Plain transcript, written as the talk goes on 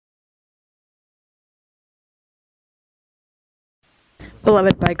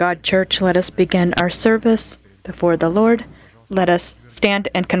Beloved by God Church, let us begin our service before the Lord. Let us stand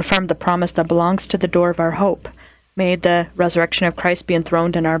and confirm the promise that belongs to the door of our hope. May the resurrection of Christ be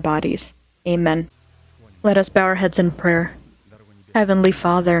enthroned in our bodies. Amen. Let us bow our heads in prayer. Heavenly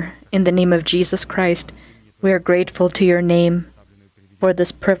Father, in the name of Jesus Christ, we are grateful to your name for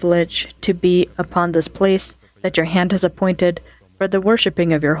this privilege to be upon this place that your hand has appointed for the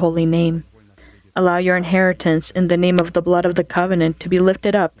worshiping of your holy name. Allow your inheritance in the name of the blood of the covenant to be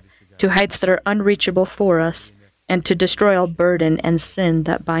lifted up to heights that are unreachable for us, and to destroy all burden and sin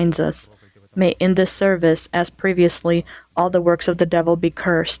that binds us. May in this service, as previously, all the works of the devil be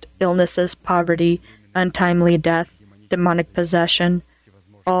cursed: illnesses, poverty, untimely death, demonic possession,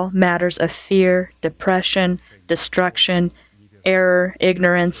 all matters of fear, depression, destruction, error,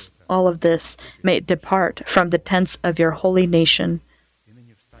 ignorance, all of this may depart from the tents of your holy nation.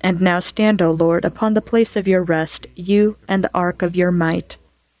 And now stand, O Lord, upon the place of your rest, you and the ark of your might.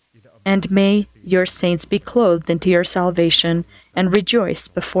 And may your saints be clothed into your salvation and rejoice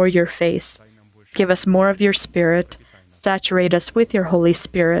before your face. Give us more of your Spirit. Saturate us with your Holy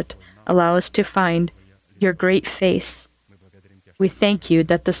Spirit. Allow us to find your great face. We thank you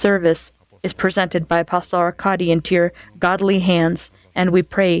that the service is presented by Apostle Arkady into your godly hands, and we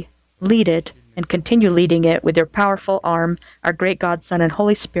pray, lead it and continue leading it with your powerful arm, our great God, Son, and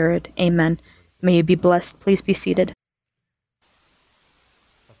Holy Spirit. Amen. May you be blessed. Please be seated.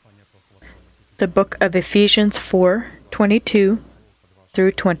 The book of Ephesians 4:22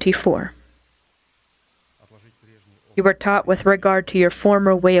 through 24. You were taught with regard to your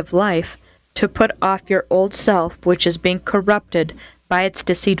former way of life to put off your old self, which is being corrupted by its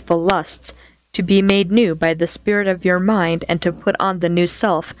deceitful lusts, to be made new by the spirit of your mind, and to put on the new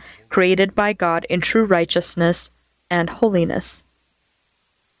self, created by God in true righteousness and holiness.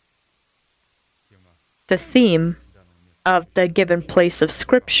 The theme of the given place of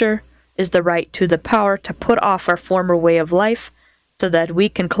Scripture is the right to the power to put off our former way of life so that we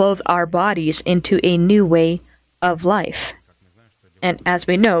can clothe our bodies into a new way of life. And as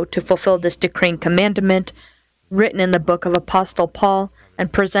we know, to fulfill this decreeing commandment written in the book of Apostle Paul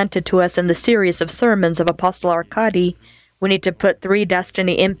and presented to us in the series of sermons of Apostle Arkady, we need to put three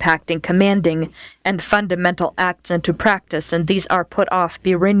destiny-impacting, commanding, and fundamental acts into practice, and these are put off,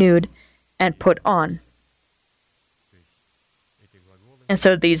 be renewed, and put on. And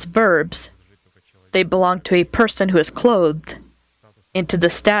so these verbs, they belong to a person who is clothed into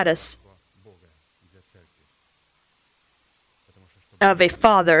the status of a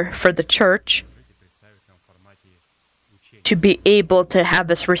father for the church. To be able to have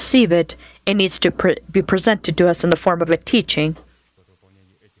us receive it, it needs to be presented to us in the form of a teaching.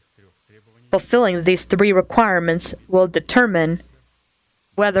 Fulfilling these three requirements will determine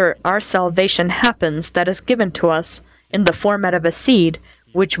whether our salvation happens, that is given to us in the format of a seed,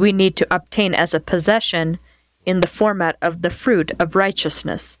 which we need to obtain as a possession in the format of the fruit of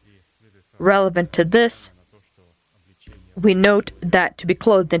righteousness. Relevant to this, we note that to be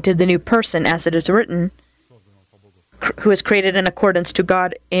clothed into the new person, as it is written, who is created in accordance to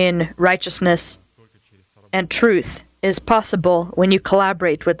God in righteousness and truth, is possible when you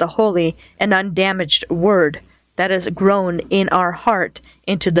collaborate with the holy and undamaged word that is grown in our heart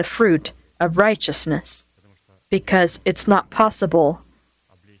into the fruit of righteousness. Because it's not possible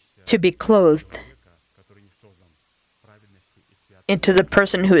to be clothed into the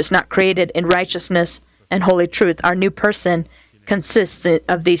person who is not created in righteousness and holy truth. Our new person consists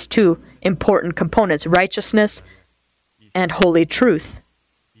of these two important components: righteousness and holy truth.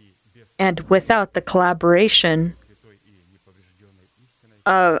 And without the collaboration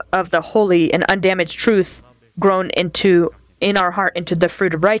of the holy and undamaged truth grown in our heart into the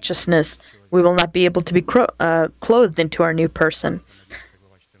fruit of righteousness, we will not be able to be clothed into our new person.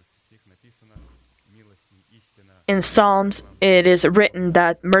 In Psalms, it is written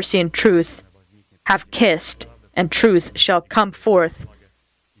that mercy and truth have kissed, and truth shall come forth,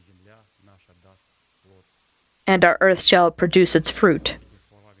 and our earth shall produce its fruit.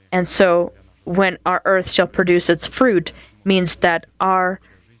 And so, when our earth shall produce its fruit, means that our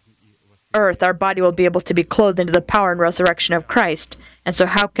earth, our body, will be able to be clothed into the power and resurrection of Christ. And so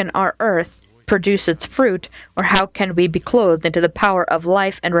how can our earth produce its fruit, or how can we be clothed into the power of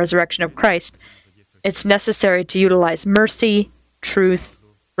life and resurrection of Christ? It's necessary to utilize mercy, truth,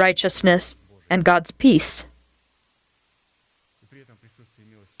 righteousness, and God's peace.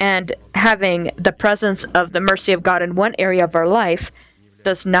 And having the presence of the mercy of God in one area of our life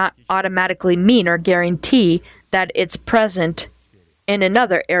does not automatically mean or guarantee that it's present in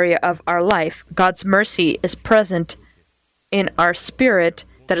another area of our life. God's mercy is present in our spirit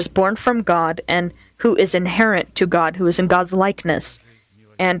that is born from God and who is inherent to God, who is in God's likeness.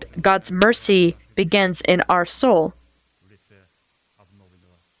 And God's mercy begins in our soul,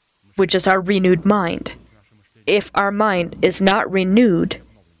 which is our renewed mind. If our mind is not renewed,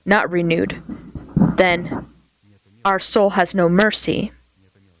 then our soul has no mercy.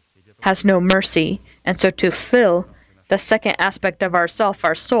 And so to fill the second aspect of our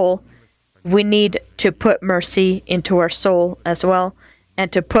soul, we need to put mercy into our soul as well.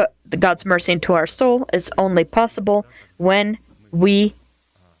 And to put God's mercy into our soul is only possible when we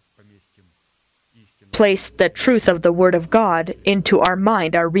place the truth of the Word of God into our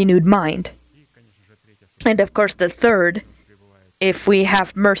mind, our renewed mind. And of course, the third, if we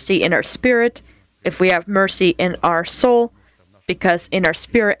have mercy in our spirit, if we have mercy in our soul, because in our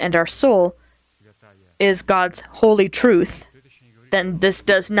spirit and our soul is God's holy truth, then this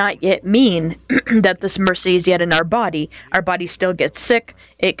does not yet mean that this mercy is yet in our body. Our body still gets sick,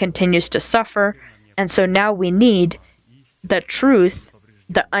 it continues to suffer, and so now we need the truth,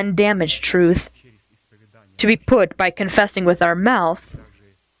 the undamaged truth, to be put by confessing with our mouth,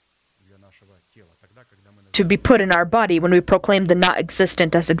 to be put in our body when we proclaim the not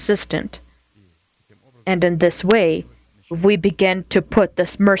existent as existent. And in this way, we begin to put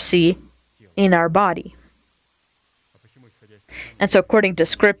this mercy in our body. And so according to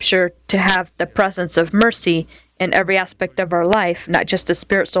Scripture, to have the presence of mercy in every aspect of our life, not just the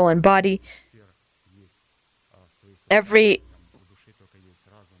spirit, soul, and body, every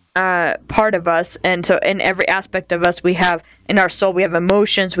part of us, and so in every aspect of us, we have, in our soul, we have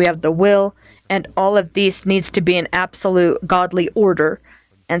emotions, we have the will, and all of these needs to be in absolute godly order.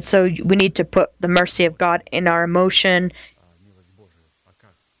 And so we need to put the mercy of God in our emotion.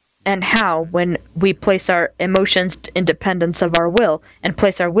 And how? When we place our emotions in dependence of our will, and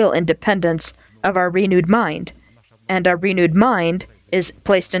place our will in dependence of our renewed mind. And our renewed mind is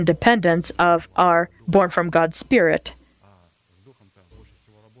placed in dependence of our born from God's Spirit.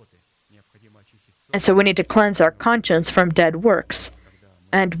 And so we need to cleanse our conscience from dead works.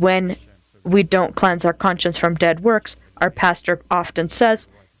 And when we don't cleanse our conscience from dead works, our pastor often says,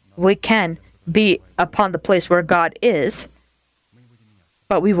 we can be upon the place where God is,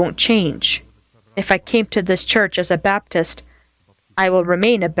 but we won't change. If I came to this church as a Baptist, I will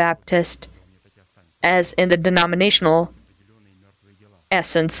remain a Baptist as in the denominational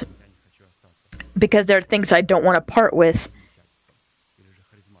essence, because there are things I don't want to part with.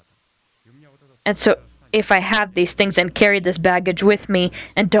 And so if I have these things and carry this baggage with me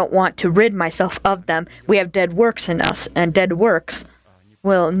and don't want to rid myself of them, we have dead works in us, and dead works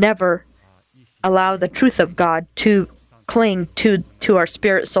will never allow the truth of God to cling to our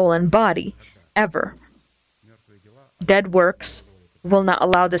spirit, soul, and body, ever. Dead works will not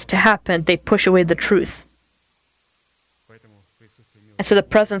allow this to happen. They push away the truth. And so the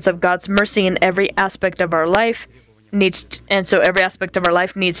presence of God's mercy in every aspect of our life needs to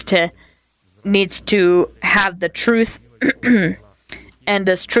have the truth, and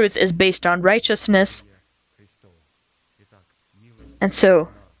this truth is based on righteousness. And so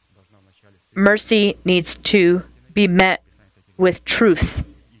mercy needs to be met with truth.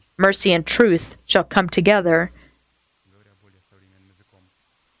 Mercy and truth shall come together.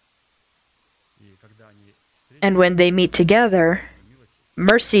 And when they meet together,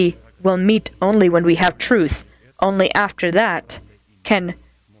 mercy will meet only when we have truth. Only after that can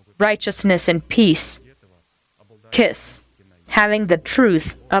righteousness and peace kiss, having the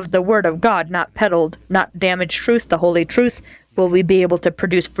truth of the Word of God, not peddled, not damaged truth, the holy truth, will we be able to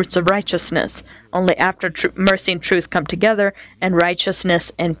produce fruits of righteousness. Only after mercy and truth come together, and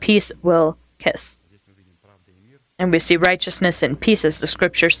righteousness and peace will kiss. And we see righteousness and peace, as the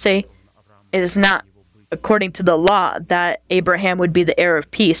Scriptures say. It is not according to the law that Abraham would be the heir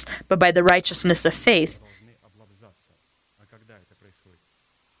of peace, but by the righteousness of faith.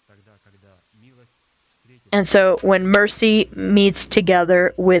 And so when mercy meets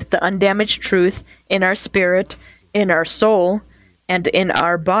together with the undamaged truth in our spirit, in our soul, and in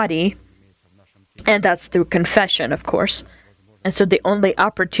our body, and that's through confession, of course. And so the only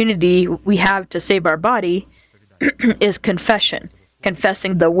opportunity we have to save our body is confession,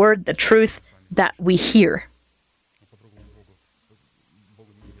 confessing the word, the truth that we hear.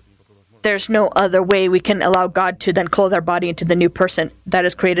 There's no other way we can allow God to then clothe our body into the new person that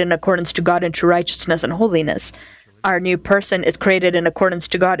is created in accordance to God in true righteousness and holiness. Our new person is created in accordance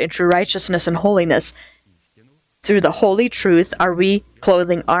to God in true righteousness and holiness. Through the holy truth are we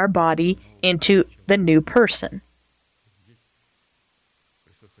clothing our body into the new person.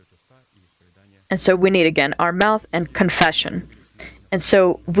 And so we need, again, our mouth and confession. And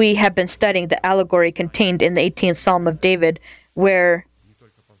so we have been studying the allegory contained in the 18th Psalm of David, where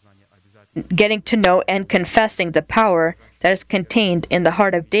getting to know and confessing the power that is contained in the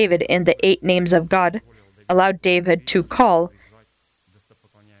heart of David in the 8 names of God allowed David to call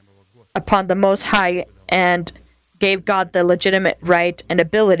upon the Most High and gave God the legitimate right and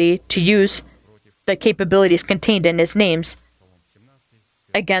ability to use the capabilities contained in his names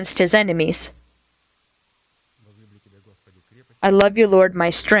against his enemies. I love you, Lord, my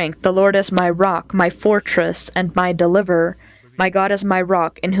strength. The Lord is my rock, my fortress, and my deliverer. My God is my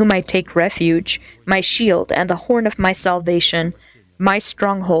rock, in whom I take refuge, my shield and the horn of my salvation, my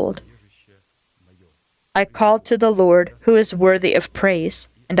stronghold. I called to the Lord, who is worthy of praise,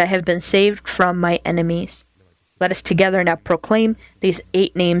 and I have been saved from my enemies. Let us together now proclaim these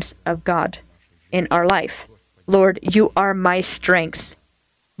 8 names of God in our life. Lord, you are my strength.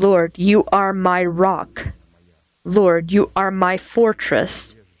 Lord, you are my rock. Lord, you are my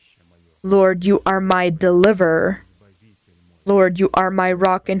fortress. Lord, you are my deliverer. Lord, you are my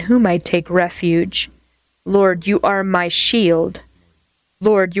rock in whom I take refuge. Lord, you are my shield.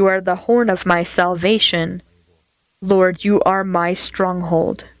 Lord, you are the horn of my salvation. Lord, you are my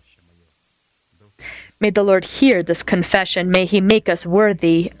stronghold. May the Lord hear this confession. May He make us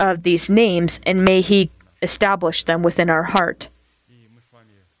worthy of these names, and may He establish them within our heart.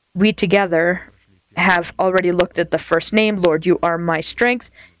 We together have already looked at the first name, Lord, you are my strength,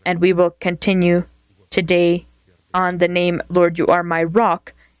 and we will continue today on the name, Lord, you are my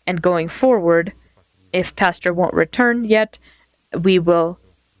rock, and going forward, if Pastor won't return yet, we will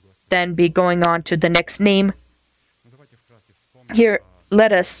then be going on to the next name. Here,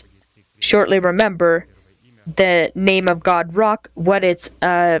 let us shortly remember the name of God, rock, what does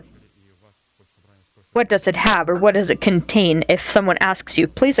it have, or what does it contain? If someone asks you,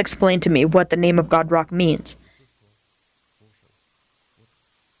 please explain to me what the name of God, rock, means.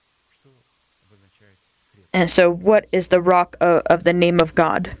 And so, what is the rock of the name of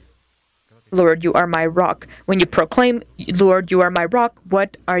God? Lord, you are my rock. When you proclaim, Lord, you are my rock,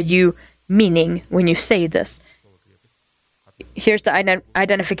 what are you meaning when you say this? Here's the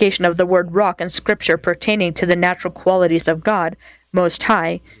identification of the word rock in Scripture pertaining to the natural qualities of God, Most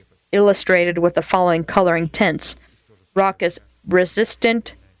High, illustrated with the following coloring tints. Rock is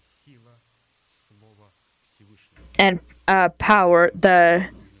resistant and power. This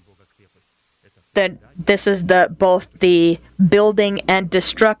is both the building and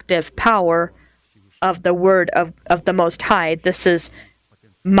destructive power of the word of the Most High. This is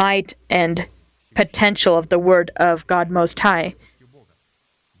might and potential of the word of God Most High.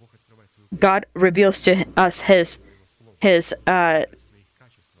 God reveals to us His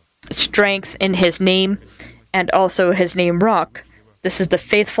strength in His name, and also His name rock. This is the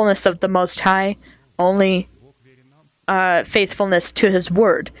faithfulness of the Most High, only faithfulness to His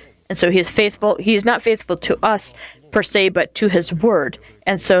word. And so He is faithful. He is not faithful to us per se, but to His word.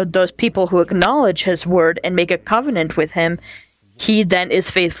 And so those people who acknowledge His word and make a covenant with Him, He then is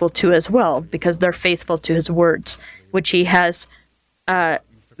faithful to as well, because they're faithful to His words, which He has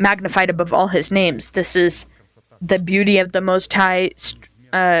magnified above all His names. This is the beauty of the Most High.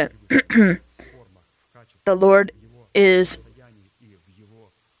 The Lord is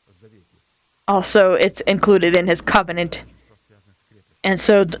also, it's included in His covenant. And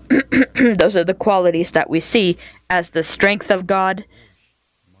so those are the qualities that we see as the strength of God,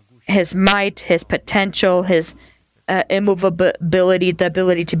 His might, His potential, His immovability, the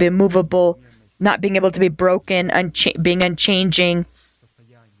ability to be immovable, not being able to be broken, being unchanging,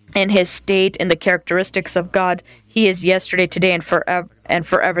 in His state, in the characteristics of God. He is yesterday, today, and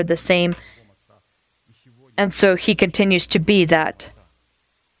forever the same. And so He continues to be that.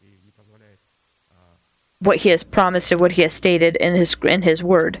 What He has promised and what He has stated in His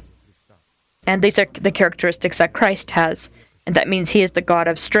word. And these are the characteristics that Christ has. And that means He is the God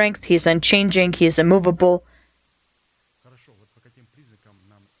of strength, He is unchanging, He is immovable.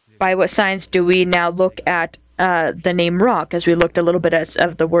 By what signs do we now look at the name rock? As we looked a little bit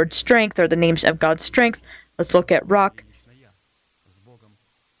of the word strength, or the names of God's strength, let's look at rock.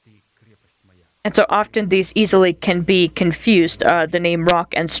 And so often these easily can be confused, the name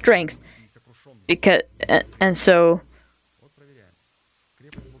rock and strength. And so,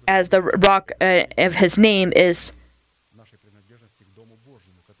 as the rock of His name is,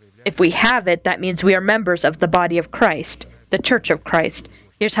 if we have it, that means we are members of the body of Christ, the church of Christ.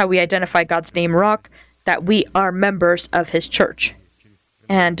 Here's how we identify God's name rock, that we are members of His church.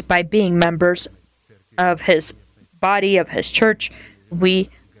 And by being members of His body, of His church, we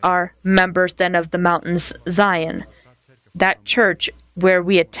are members then of the mountains Zion. That church where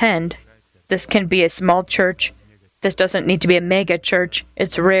we attend, this can be a small church. This doesn't need to be a mega church.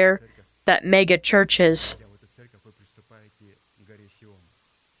 It's rare that mega churches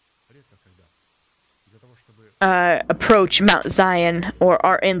approach Mount Zion or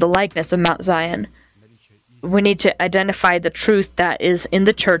are in the likeness of Mount Zion, we need to identify the truth that is in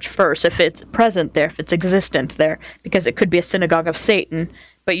the church first, if it's present there, if it's existent there, because it could be a synagogue of Satan.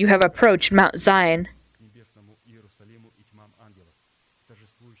 But you have approached Mount Zion.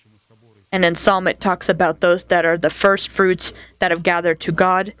 And in Psalm it talks about those that are the first fruits that have gathered to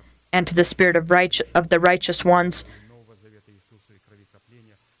God and to the spirit of the righteous ones.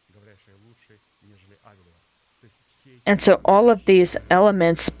 And so all of these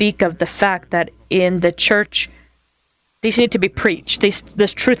elements speak of the fact that in the church, these need to be preached.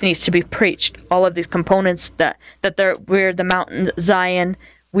 This truth needs to be preached. All of these components that we're the mountain Zion,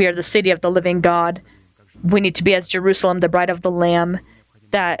 we are the city of the living God. We need to be as Jerusalem, the bride of the Lamb.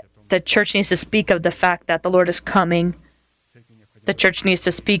 That the church needs to speak of the fact that the Lord is coming. The church needs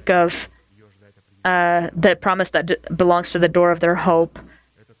to speak of the promise that belongs to the door of their hope.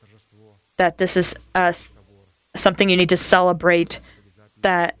 That this is something you need to celebrate.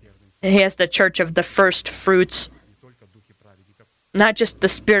 That He has the church of the first fruits, not just the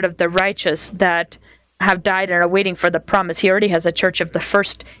spirit of the righteous that have died and are waiting for the promise. He already has a church of the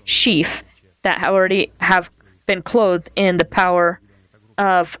first sheaf that already have been clothed in the power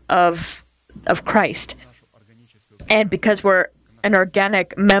of Christ. And because we're an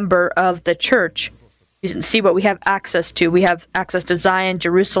organic member of the church, you can see what we have access to. We have access to Zion,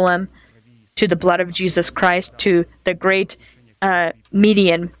 Jerusalem, to the blood of Jesus Christ, to the great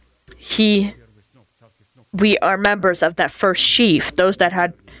median. We are members of that first sheaf, those that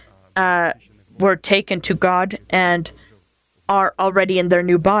had were taken to God and are already in their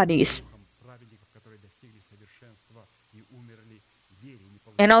new bodies.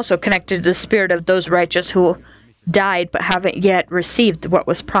 And also connected to the spirit of those righteous who died but haven't yet received what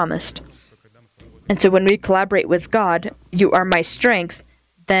was promised. And so when we collaborate with God, you are my strength,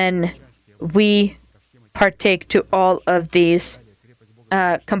 then we partake to all of these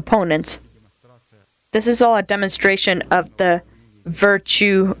components. This is all a demonstration of the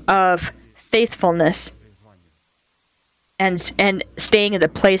virtue of faithfulness and staying in the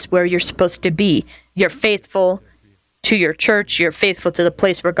place where you're supposed to be. You're faithful to your church. You're faithful to the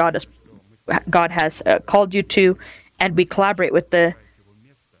place where God has called you to, and we collaborate with the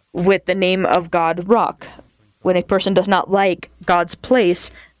name of God, Rock. When a person does not like God's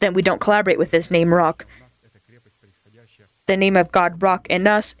place, then we don't collaborate with His name, Rock. The name of God, Rock, in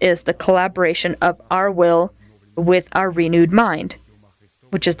us is the collaboration of our will with our renewed mind,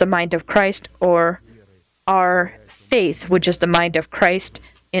 which is the mind of Christ, or our faith, which is the mind of Christ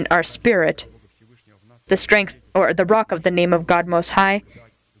in our spirit. The strength, or the rock of the name of God Most High,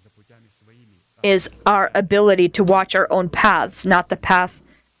 is our ability to watch our own paths, not the path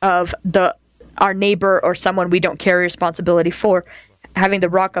of our neighbor or someone we don't carry responsibility for. Having the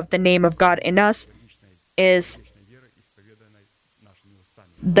rock of the name of God in us is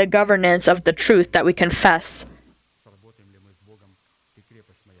the governance of the truth that we confess.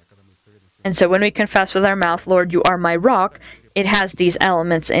 And so when we confess with our mouth, Lord, you are my rock, it has these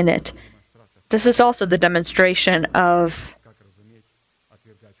elements in it. This is also the demonstration of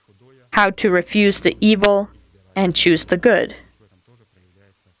how to refuse the evil and choose the good.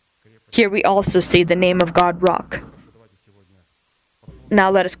 Here we also see the name of God, Rock. Now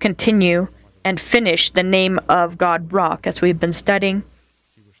let us continue and finish the name of God, Rock, as we've been studying.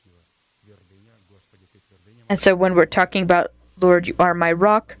 And so when we're talking about, Lord, you are my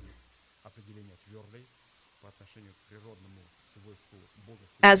rock,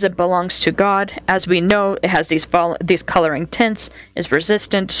 as it belongs to God, as we know, it has these coloring tints, is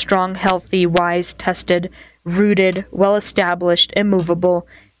resistant, strong, healthy, wise, tested, rooted, well-established, immovable,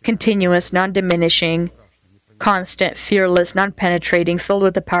 continuous, non-diminishing, constant, fearless, non-penetrating, filled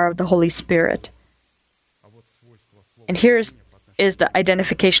with the power of the Holy Spirit. And here is the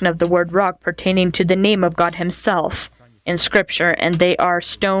identification of the word rock pertaining to the name of God Himself in Scripture, and they are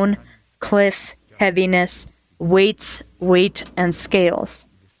stone, cliff, heaviness, weight, and scales.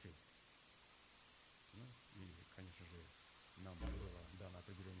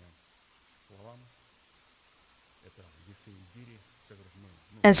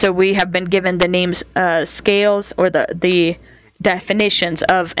 And so we have been given the names scales, or the definitions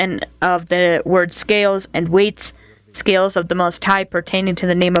of the word scales and weights. Scales of the Most High pertaining to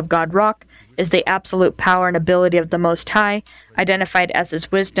the name of God, Rock, is the absolute power and ability of the Most High, identified as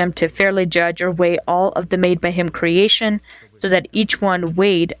His wisdom to fairly judge or weigh all of the made by Him creation, so that each one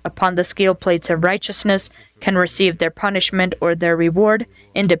weighed upon the scale plates of righteousness can receive their punishment or their reward,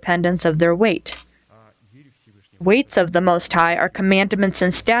 independence of their weight. Weights of the Most High are commandments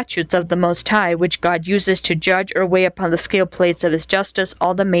and statutes of the Most High, which God uses to judge or weigh upon the scale plates of His justice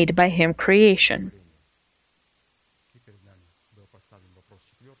all the made by Him creation.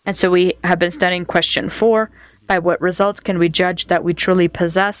 And so we have been studying question 4. By what results can we judge that we truly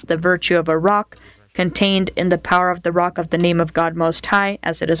possess the virtue of a rock contained in the power of the rock of the name of God Most High,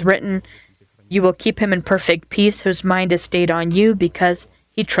 as it is written, "You will keep him in perfect peace, whose mind is stayed on you, because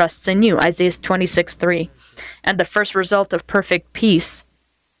he trusts in you." Isaiah 26:3. And the first result of perfect peace,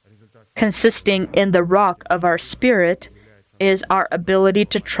 consisting in the rock of our spirit, is our ability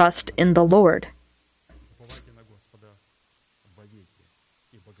to trust in the Lord.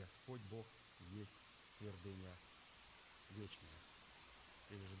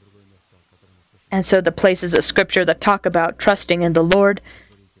 And so the places of Scripture that talk about trusting in the Lord,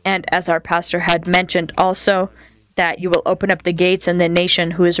 and as our pastor had mentioned also, that you will open up the gates, and the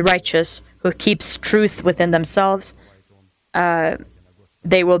nation who is righteous, who keeps truth within themselves,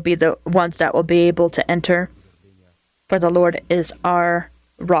 they will be the ones that will be able to enter, for the Lord is our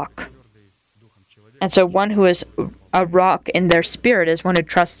rock. And so one who is a rock in their spirit is one who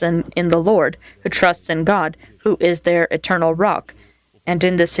trusts in the Lord, who trusts in God, who is their eternal rock. And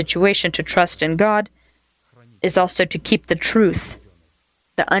in this situation, to trust in God is also to keep the truth,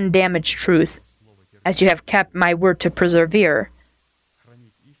 the undamaged truth, as you have kept my word to persevere,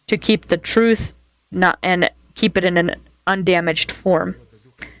 to keep the truth and keep it in an undamaged form.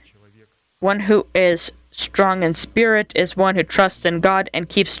 One who is strong in spirit is one who trusts in God and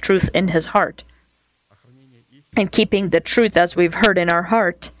keeps truth in his heart. And keeping the truth, as we've heard, in our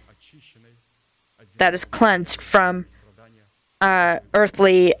heart, that is cleansed from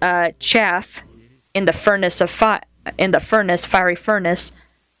earthly chaff in the furnace fiery furnace.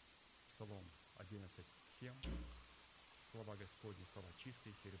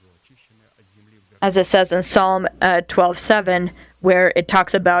 As it says in Psalm 12:7, where it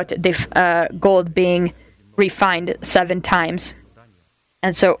talks about the gold being refined 7 times.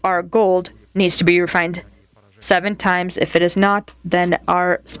 And so our gold needs to be refined 7 times. If it is not, then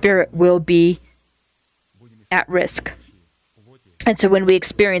our spirit will be at risk. And so when we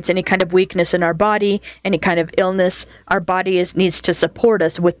experience any kind of weakness in our body, any kind of illness, our body needs to support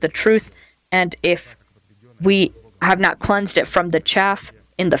us with the truth. And if we have not cleansed it from the chaff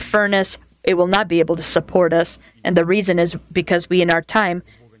in the furnace, it will not be able to support us. And the reason is because we in our time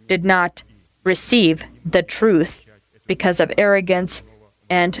did not receive the truth because of arrogance.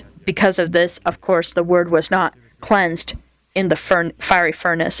 And because of this, of course, the word was not cleansed in the fiery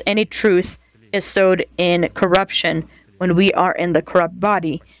furnace. Any truth is sowed in corruption when we are in the corrupt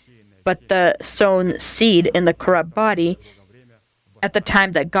body. But the sown seed in the corrupt body, at the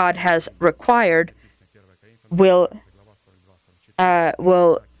time that God has required, will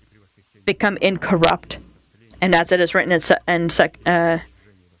become incorrupt. And as it is written in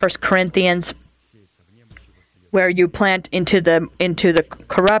 1 Corinthians, where you plant into the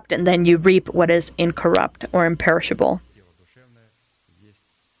corrupt, and then you reap what is incorrupt or imperishable.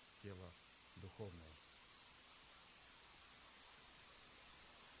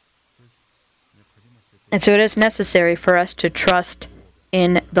 And so it is necessary for us to trust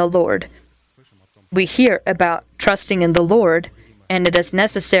in the Lord. We hear about trusting in the Lord, and it is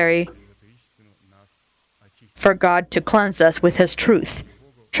necessary for God to cleanse us with His truth.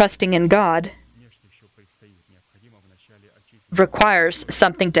 Trusting in God requires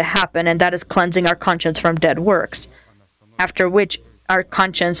something to happen, and that is cleansing our conscience from dead works, after which our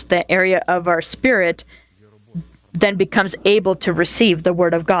conscience, the area of our spirit, then becomes able to receive the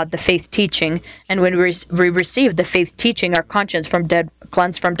Word of God, the faith teaching. And when we receive the faith teaching, our conscience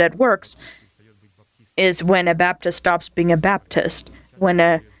cleansed from dead works, is when a Baptist stops being a Baptist, when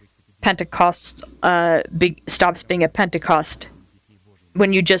a Pentecost stops being a Pentecost,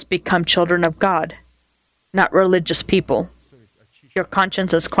 when you just become children of God, not religious people. Your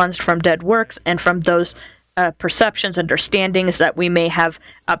conscience is cleansed from dead works and from those perceptions, understandings that we may have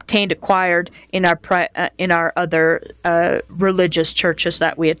acquired in our other religious churches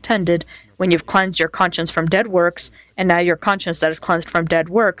that we attended. When you've cleansed your conscience from dead works, and now your conscience that is cleansed from dead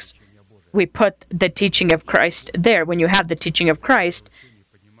works, we put the teaching of Christ there. When you have the teaching of Christ,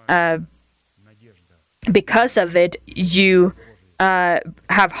 because of it, you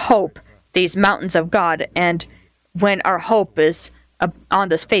have hope, these mountains of God. And when our hope is on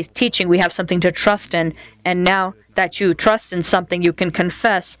this faith teaching, we have something to trust in. And now that you trust in something, you can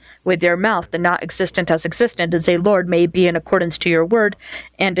confess with your mouth the not existent as existent and say, Lord, may it be in accordance to your word,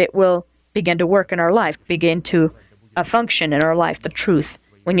 and it will begin to work in our life, begin to function in our life, the truth.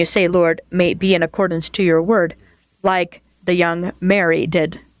 When you say, Lord, may it be in accordance to your word, like the young Mary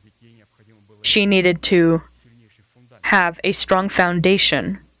did. She needed to have a strong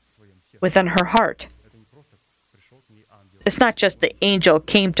foundation within her heart. It's not just the angel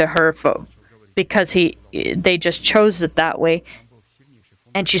came to her because they just chose it that way.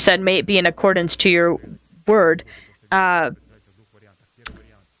 and she said, "May it be in accordance to your word."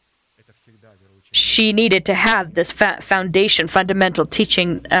 She needed to have this foundation, fundamental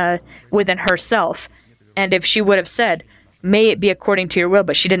teaching within herself. And if she would have said, "May it be according to your will,"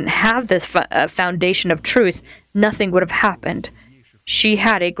 but she didn't have this foundation of truth, nothing would have happened. She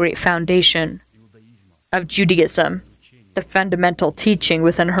had a great foundation of Judaism, the fundamental teaching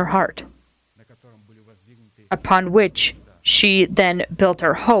within her heart, upon which she then built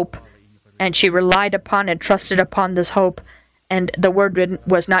her hope, and she relied upon and trusted upon this hope, and the word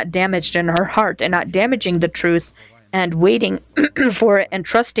was not damaged in her heart, and not damaging the truth, and waiting for it and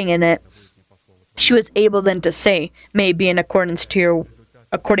trusting in it. She was able then to say, "May it be in according to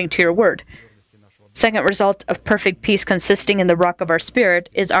your word." Second result of perfect peace consisting in the rock of our spirit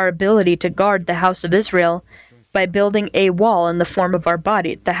is our ability to guard the house of Israel by building a wall in the form of our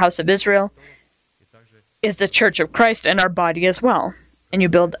body. The house of Israel is the church of Christ and our body as well. And you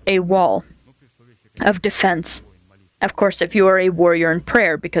build a wall of defense. Of course, if you are a warrior in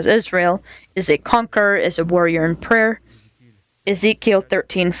prayer, because Israel is a conqueror, is a warrior in prayer. Ezekiel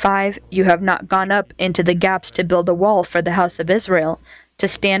 13:5, you have not gone up into the gaps to build a wall for the house of Israel, to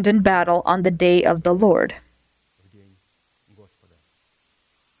stand in battle on the day of the Lord.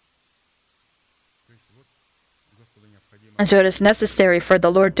 And so it is necessary for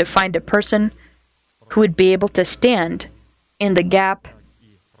the Lord to find a person who would be able to stand in the gap,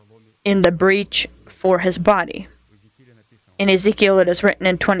 in the breach for his body. In Ezekiel, it is written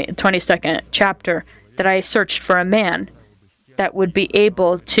in 22nd chapter that I searched for a man that would be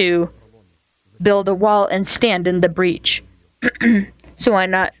able to build a wall and stand in the breach. So I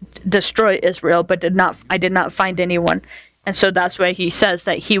not destroy Israel, but I did not find anyone. And so that's why he says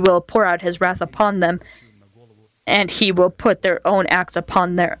that he will pour out his wrath upon them, and he will put their own acts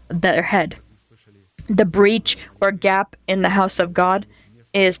upon their head. The breach or gap in the house of God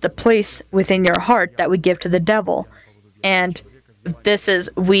is the place within your heart that we give to the devil. And this is,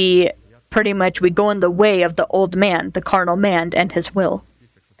 we go in the way of the old man, the carnal man, and his will.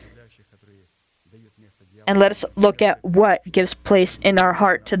 And let us look at what gives place in our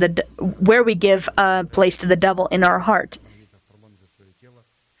heart to where we give place to the devil in our heart.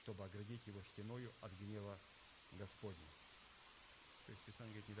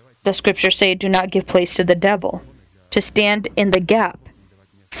 The scriptures say, "Do not give place to the devil." To stand in the gap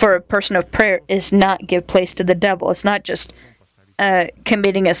for a person of prayer is not give place to the devil. It's not just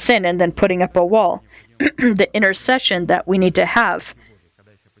committing a sin and then putting up a wall. The intercession that we need to have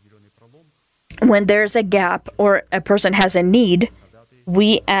when there's a gap or a person has a need,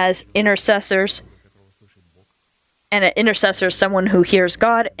 we as intercessors, and an intercessor is someone who hears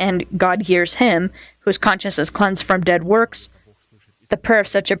God and God hears him, whose conscience is cleansed from dead works. The prayer of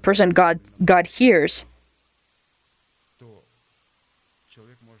such a person God hears.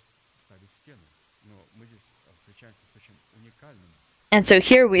 And so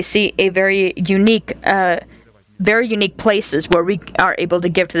here we see a very unique places where we are able to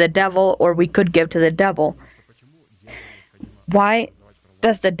give to the devil, or we could give to the devil. Why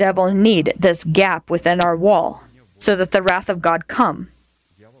does the devil need this gap within our wall so that the wrath of God come?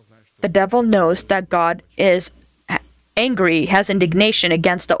 The devil knows that God is angry, has indignation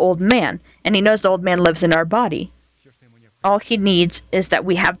against the old man, and he knows the old man lives in our body. All he needs is that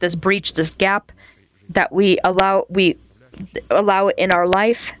we have this breach, this gap, that we allow it in our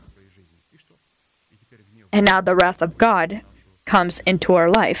life, and now the wrath of God comes into our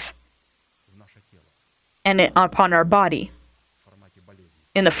life and upon our body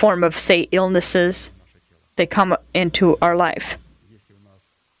in the form of, say, illnesses. They come into our life.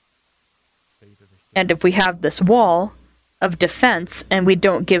 And if we have this wall of defense and we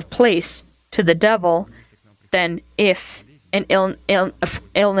don't give place to the devil, then if an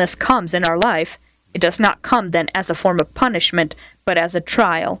illness comes in our life, it does not come then as a form of punishment, but as a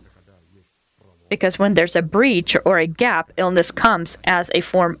trial. Because when there's a breach or a gap, illness comes as a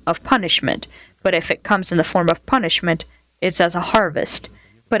form of punishment. But if it comes in the form of punishment, it's as a harvest.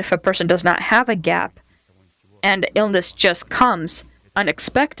 But if a person does not have a gap, and illness just comes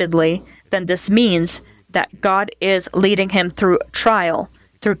unexpectedly, then this means that God is leading him through trial,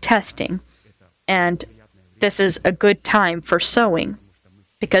 through testing. And this is a good time for sowing,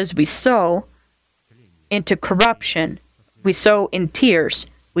 because we sow into corruption, we sow in tears,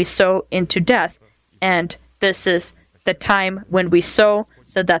 we sow into death, and this is the time when we sow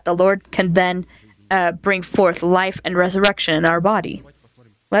so that the Lord can then bring forth life and resurrection in our body.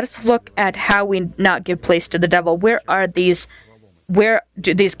 Let us look at how we not give place to the devil. Where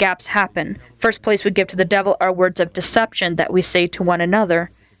do these gaps happen? First place we give to the devil are words of deception that we say to one another.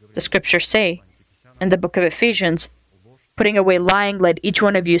 The scriptures say in the book of Ephesians, putting away lying, let each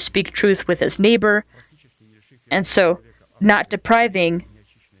one of you speak truth with his neighbor. And so, not depriving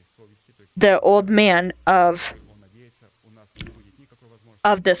the old man of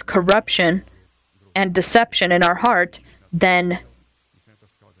this corruption and deception in our heart, then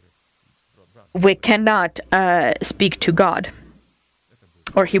we cannot speak to God,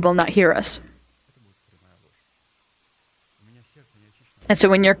 or he will not hear us. And so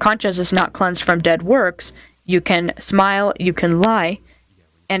when your conscience is not cleansed from dead works, you can smile, you can lie,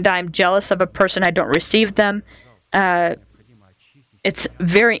 and I'm jealous of a person, I don't receive them. It's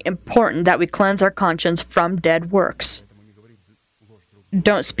very important that we cleanse our conscience from dead works.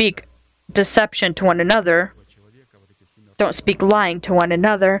 Don't speak deception to one another. Don't speak lying to one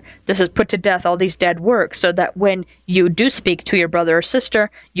another. This has put to death all these dead works, so that when you do speak to your brother or sister,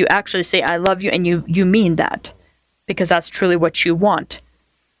 you actually say, I love you, and you mean that, because that's truly what you want.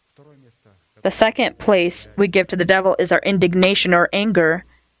 The second place we give to the devil is our indignation or anger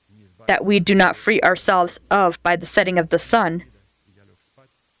that we do not free ourselves of by the setting of the sun.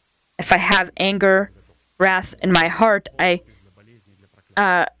 If I have anger, wrath in my heart, I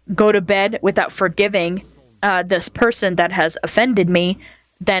go to bed without forgiving this person that has offended me,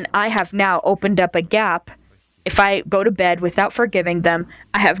 then I have now opened up a gap. If I go to bed without forgiving them,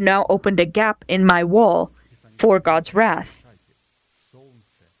 I have now opened a gap in my wall for God's wrath.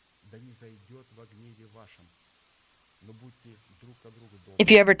 If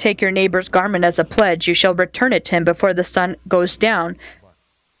you ever take your neighbor's garment as a pledge, you shall return it to him before the sun goes down,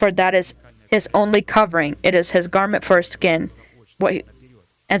 for that is his only covering. It is his garment for his skin.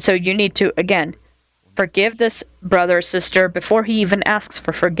 And so you need to, again, forgive this brother or sister before he even asks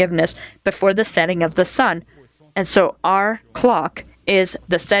for forgiveness, before the setting of the sun. And so our clock is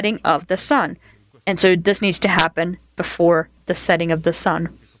the setting of the sun. And so this needs to happen before the setting of the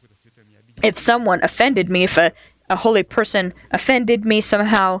sun. If someone offended me, if a holy person offended me,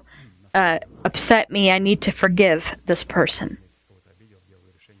 somehow upset me, I need to forgive this person.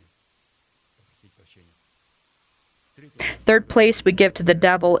 Third place we give to the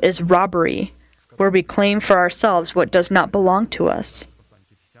devil is robbery, where we claim for ourselves what does not belong to us.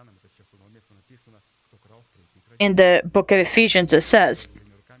 In the book of Ephesians, it says,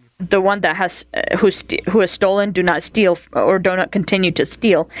 the one that has who has stolen, do not steal, or do not continue to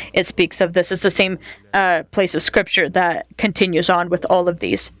steal. It speaks of this. It's the same place of Scripture that continues on with all of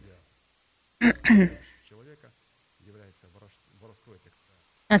these.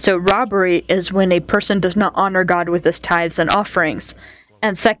 And so robbery is when a person does not honor God with his tithes and offerings.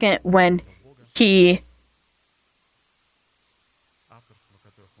 And second, when he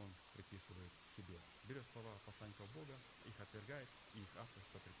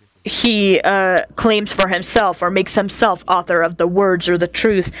claims for himself or makes himself author of the words or the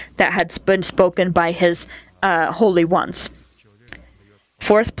truth that had been spoken by his holy ones.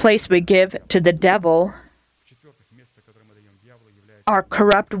 Fourth place we give to the devil are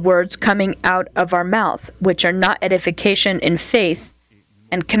corrupt words coming out of our mouth, which are not edification in faith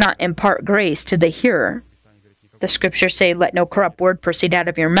and cannot impart grace to the hearer. The scriptures say, let no corrupt word proceed out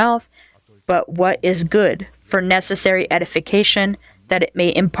of your mouth, but what is good for necessary edification, that it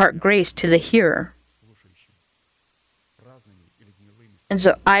may impart grace to the hearer. And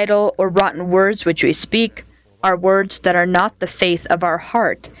so idle or rotten words which we speak are words that are not the faith of our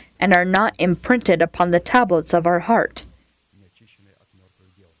heart and are not imprinted upon the tablets of our heart.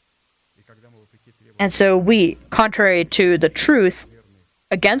 And so we, contrary to the truth,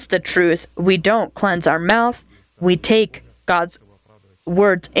 against the truth, we don't cleanse our mouth. We take God's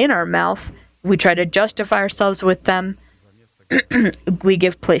words in our mouth. We try to justify ourselves with them. We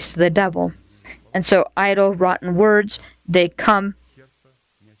give place to the devil. And so idle, rotten words, they come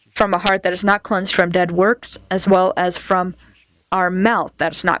from a heart that is not cleansed from dead works, as well as from our mouth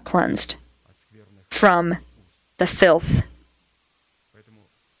that is not cleansed from the filth.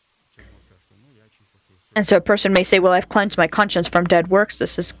 And so a person may say, well, I've cleansed my conscience from dead works.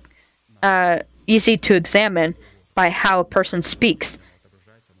 This is easy to examine by how a person speaks,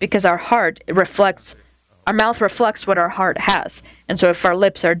 because our mouth reflects what our heart has. And so if our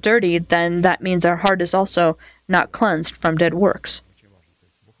lips are dirty, then that means our heart is also not cleansed from dead works.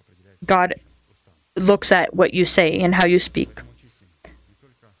 God looks at what you say and how you speak.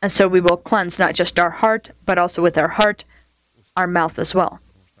 And so we will cleanse not just our heart, but also with our heart, our mouth as well.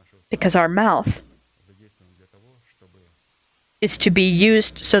 Because our mouth is to be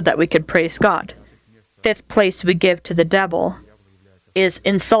used so that we can praise God. Fifth place we give to the devil is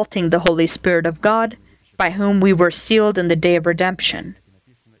insulting the Holy Spirit of God, by whom we were sealed in the day of redemption.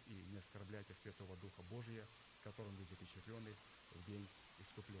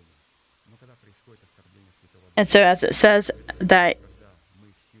 And so as it says that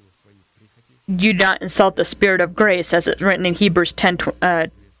you not insult the Spirit of grace, as it's written in Hebrews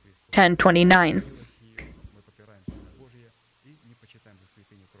 10:29.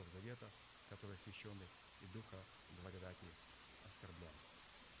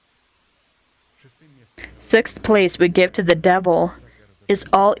 Sixth place we give to the devil is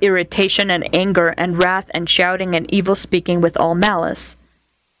all irritation and anger and wrath and shouting and evil speaking with all malice.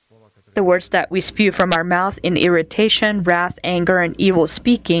 The words that we spew from our mouth in irritation, wrath, anger, and evil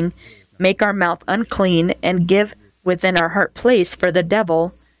speaking make our mouth unclean and give within our heart place for the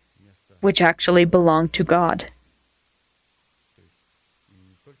devil, which actually belong to God.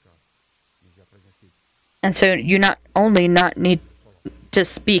 And so you not only not need to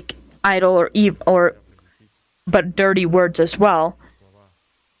speak idle or evil but dirty words as well,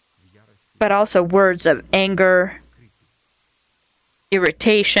 but also words of anger,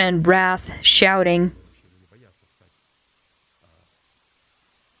 irritation, wrath, shouting.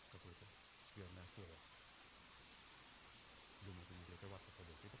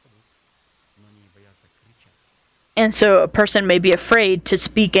 And so a person may be afraid to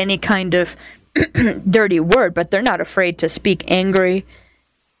speak any kind of dirty word, but they're not afraid to speak angry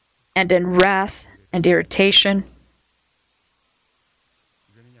and in wrath and irritation.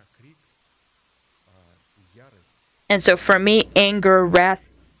 And so for me, anger, wrath,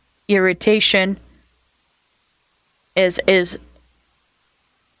 irritation is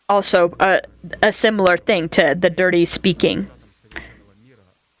also a similar thing to the dirty speaking.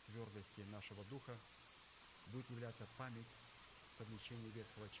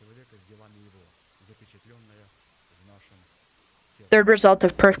 Third result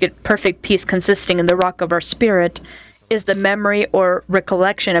of perfect peace consisting in the rock of our spirit is the memory or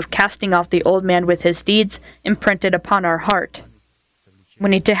recollection of casting off the old man with his deeds imprinted upon our heart. We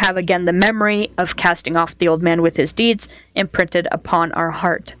need to have again the memory of casting off the old man with his deeds imprinted upon our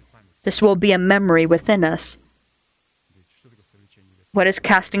heart. This will be a memory within us. What is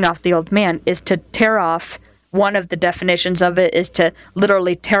casting off the old man? Is to tear off, one of the definitions of it is to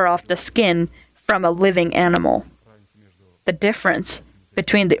literally tear off the skin from a living animal. The difference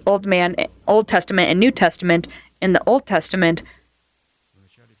between the Old Testament and New Testament, in the Old Testament,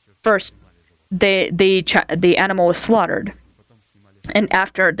 first the animal was slaughtered, and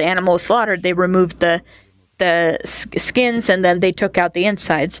after the animal was slaughtered, they removed the skins and then they took out the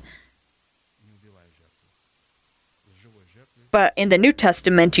insides. But in the New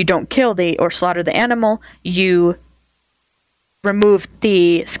Testament, you don't kill or slaughter the animal. You remove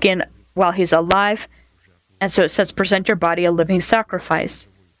the skin while he's alive. And so it says, present your body a living sacrifice,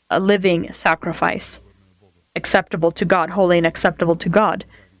 acceptable to God, holy and acceptable to God.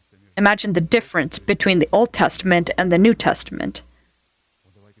 Imagine the difference between the Old Testament and the New Testament.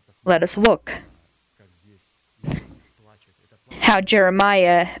 Let us look how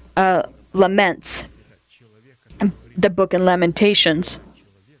Jeremiah laments the book in Lamentations.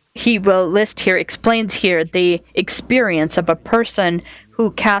 He will explains here the experience of a person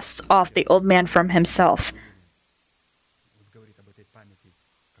who casts off the old man from himself.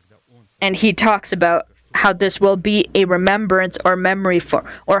 And he talks about how this will be a remembrance or memory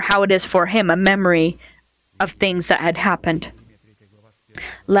or how it is for him, a memory of things that had happened.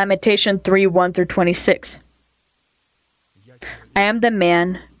 Lamentation 3:1-26. I am the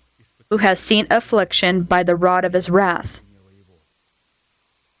man who has seen affliction by the rod of his wrath.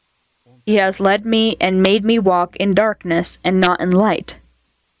 He has led me and made me walk in darkness and not in light.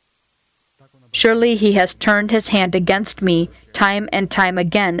 Surely he has turned his hand against me time and time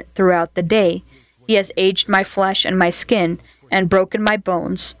again throughout the day. He has aged my flesh and my skin and broken my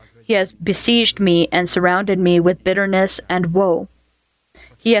bones. He has besieged me and surrounded me with bitterness and woe.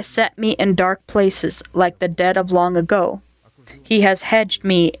 He has set me in dark places like the dead of long ago. He has hedged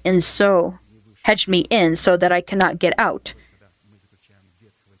me in so that I cannot get out.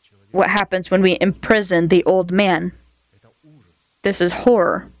 What happens when we imprison the old man? This is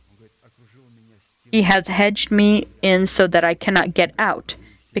horror. He has hedged me in so that I cannot get out.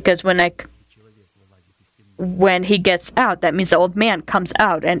 Because when he gets out, that means the old man comes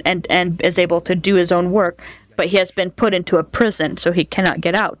out and is able to do his own work. But he has been put into a prison, so he cannot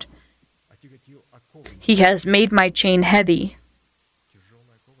get out. He has made my chain heavy.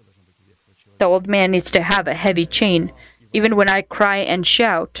 The old man needs to have a heavy chain. Even when I cry and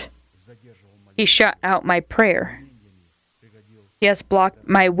shout, he shut out my prayer. He has blocked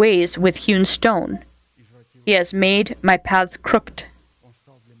my ways with hewn stone. He has made my paths crooked.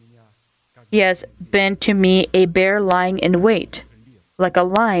 He has been to me a bear lying in wait, like a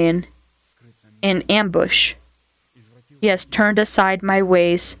lion in ambush. He has turned aside my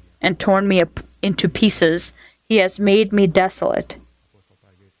ways and torn me into pieces. He has made me desolate.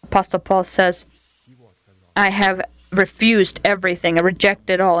 Apostle Paul says, I have refused everything, I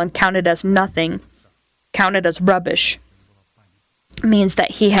rejected all, and counted as nothing, counted as rubbish. It means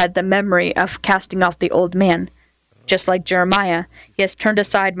that he had the memory of casting off the old man. Just like Jeremiah, he has turned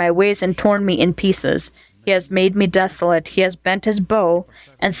aside my ways and torn me in pieces. He has made me desolate. He has bent his bow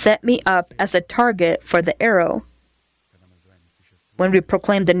and set me up as a target for the arrow. When we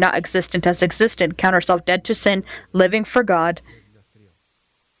proclaim the not existent as existent, count ourselves dead to sin, living for God,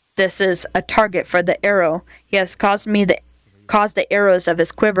 this is a target for the arrow. He has caused the arrows of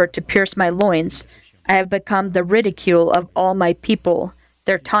his quiver to pierce my loins. I have become the ridicule of all my people,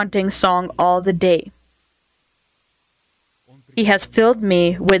 their taunting song all the day. He has filled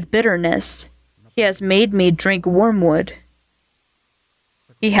me with bitterness. He has made me drink wormwood.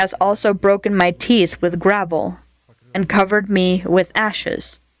 He has also broken my teeth with gravel and covered me with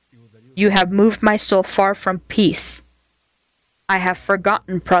ashes. You have moved my soul far from peace. I have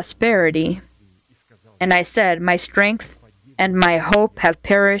forgotten prosperity. And I said, my strength and my hope have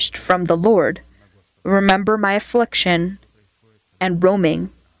perished from the Lord. Remember my affliction and roaming.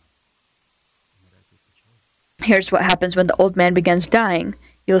 Here's what happens when the old man begins dying.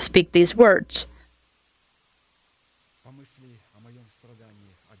 You'll speak these words.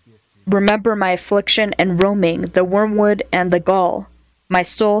 Remember my affliction and roaming, the wormwood and the gall. My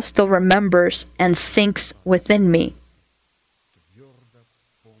soul still remembers and sinks within me.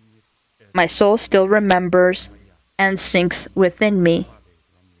 My soul still remembers and sinks within me.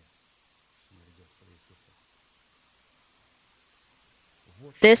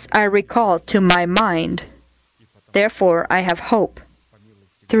 This I recall to my mind. Therefore I have hope.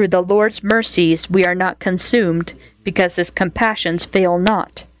 Through the Lord's mercies we are not consumed, because his compassions fail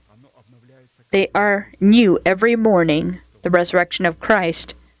not. They are new every morning. The resurrection of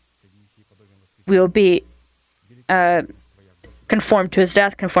Christ will be conformed to his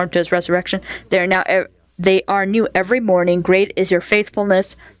death, conformed to his resurrection. They are new every morning. Great is your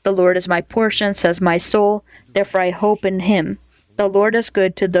faithfulness. The Lord is my portion, says my soul. Therefore I hope in him. The Lord is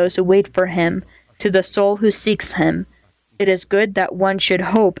good to those who wait for him, to the soul who seeks him. It is good that one should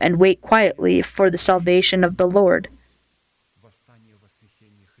hope and wait quietly for the salvation of the Lord.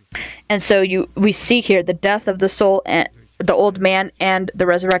 And so we see here the death of the soul, and the old man, and the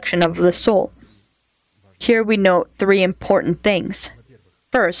resurrection of the soul. Here we note three important things.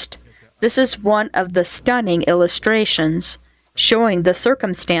 First, this is one of the stunning illustrations showing the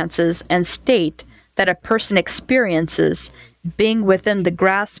circumstances and state that a person experiences being within the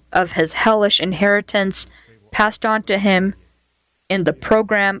grasp of his hellish inheritance passed on to him in the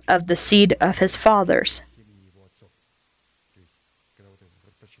program of the seed of his fathers.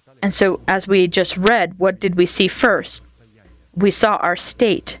 And so, as we just read, what did we see first? We saw our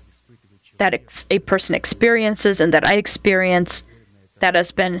state that a person experiences and that I experience that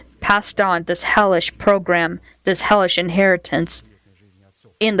has been passed on, this hellish program, this hellish inheritance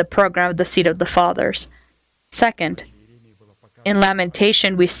in the program of the seed of the fathers. Second, in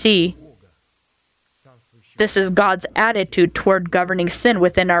Lamentation we see this is God's attitude toward governing sin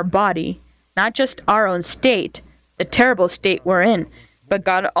within our body, not just our own state, the terrible state we're in, but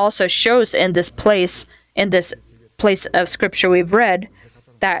God also shows in this place of Scripture we've read,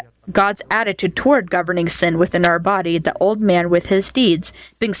 that God's attitude toward governing sin within our body, the old man with his deeds,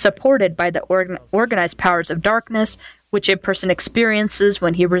 being supported by the organized powers of darkness, which a person experiences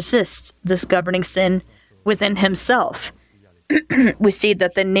when he resists this governing sin within himself. We see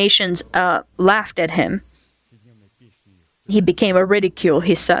that the nations laughed at him. He became a ridicule,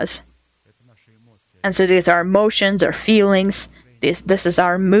 he says. And so these are emotions, our feelings. This is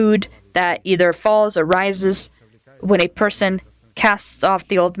our mood that either falls or rises. When a person casts off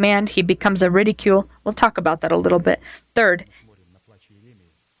the old man, he becomes a ridicule. We'll talk about that a little bit. Third,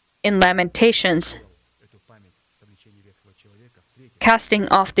 in Lamentations, casting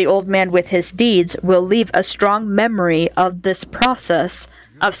off the old man with his deeds will leave a strong memory of this process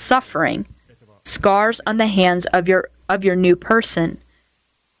of suffering, scars on the hands of your new person,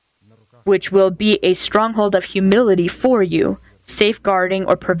 which will be a stronghold of humility for you, safeguarding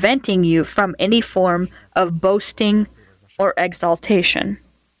or preventing you from any form of boasting or exaltation.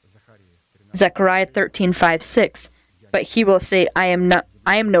 Zechariah 13:5-6. But he will say, I am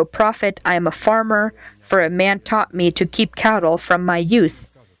no prophet, I am a farmer, for a man taught me to keep cattle from my youth.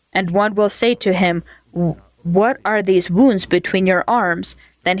 And one will say to him, what are these wounds between your arms?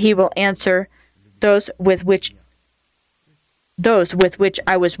 Then he will answer, those with which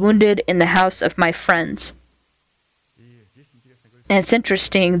I was wounded in the house of my friends. And it's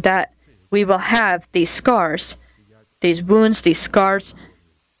interesting that we will have these scars, these wounds, these scars,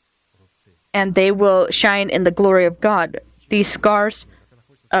 and they will shine in the glory of God. These scars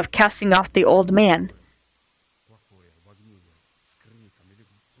of casting off the old man.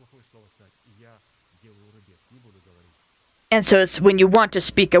 And so it's when you want to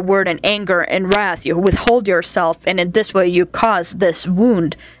speak a word in anger and wrath, you withhold yourself, and in this way you cause this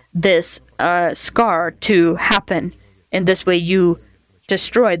wound, this scar to happen. In this way you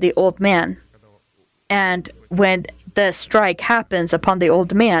destroy the old man. And when the strike happens upon the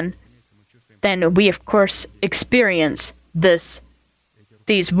old man, then we of course experience these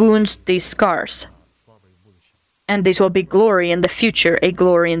wounds, these scars. And these will be glory in the future, a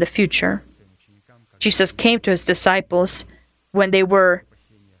glory in the future. Jesus came to his disciples when they were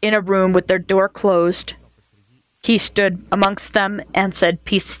in a room with their door closed. He stood amongst them and said,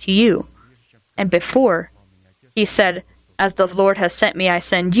 "Peace to you." And before, he said, "As the Lord has sent me, I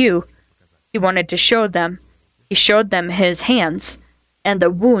send you." He wanted to show them. He showed them his hands and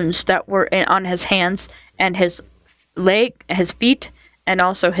the wounds that were on his hands and his leg, his feet, and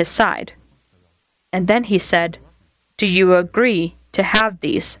also his side. And then he said, "Do you agree to have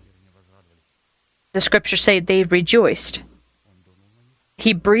these?" The scriptures say they rejoiced.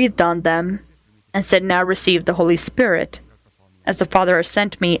 He breathed on them and said, "Now receive the Holy Spirit. As the Father has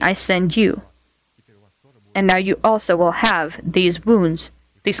sent me, I send you. And now you also will have these wounds,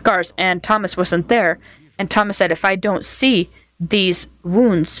 these scars." And Thomas wasn't there. And Thomas said, "If I don't see these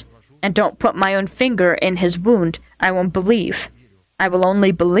wounds and don't put my own finger in his wound, I won't believe. I will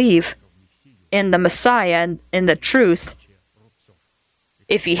only believe in the Messiah and in the truth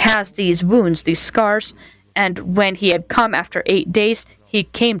if he has these wounds, these scars." And when he had come after 8 days, he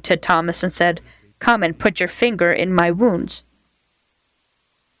came to Thomas and said, "Come and put your finger in my wounds."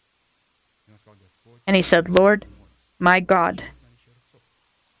 And he said, "Lord, my God."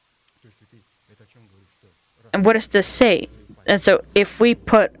 And what does this say? And so if we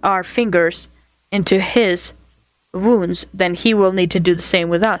put our fingers into his wounds, then he will need to do the same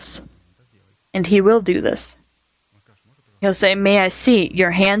with us. And he will do this. He'll say, "May I see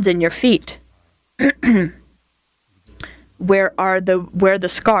your hands and your feet?" Where are the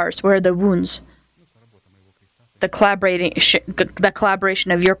scars? Where are the wounds? The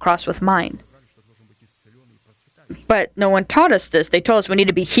collaboration of your cross with mine. But no one taught us this. They told us we need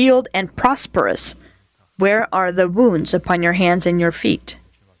to be healed and prosperous. Where are the wounds upon your hands and your feet?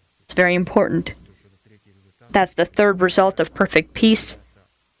 It's very important. That's the third result of perfect peace,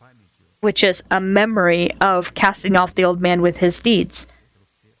 which is a memory of casting off the old man with his deeds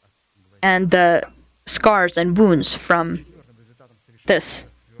and the scars and wounds from this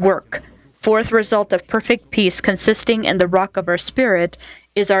work. Fourth result of perfect peace, consisting in the rock of our spirit,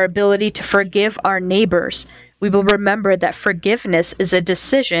 is our ability to forgive our neighbors. We will remember that forgiveness is a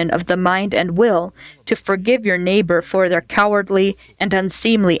decision of the mind and will to forgive your neighbor for their cowardly and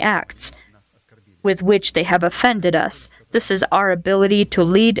unseemly acts with which they have offended us. This is our ability to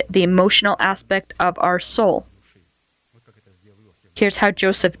lead the emotional aspect of our soul. Here's how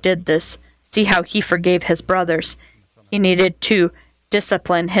Joseph did this. See how he forgave his brothers. He needed to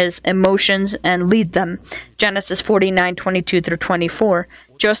discipline his emotions and lead them. Genesis 49:22-24.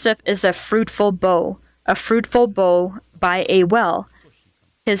 Joseph is a fruitful bow by a well.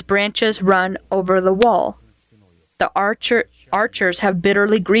 His branches run over the wall. The archers have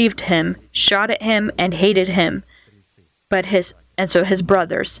bitterly grieved him, shot at him, and hated him. But his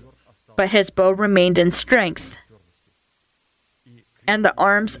brothers. But his bow remained in strength. And the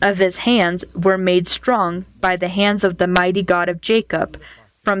arms of his hands were made strong by the hands of the mighty God of Jacob.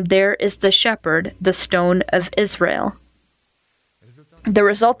 From there is the shepherd, the stone of Israel. The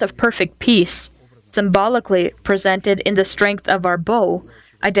result of perfect peace, symbolically presented in the strength of our bow,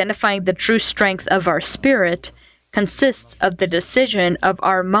 identifying the true strength of our spirit, consists of the decision of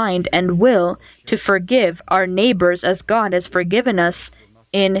our mind and will to forgive our neighbors as God has forgiven us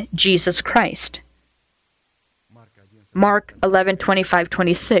in Jesus Christ. Mark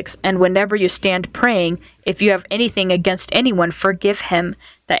 11:25-26. And whenever you stand praying, if you have anything against anyone, forgive him,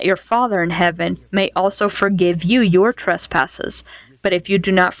 that your Father in heaven may also forgive you your trespasses. But if you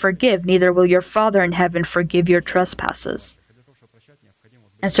do not forgive, neither will your Father in heaven forgive your trespasses.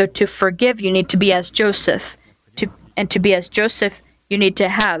 And so to forgive, you need to be as Joseph. To be as Joseph, you need to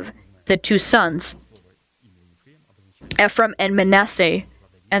have the two sons, Ephraim and Manasseh.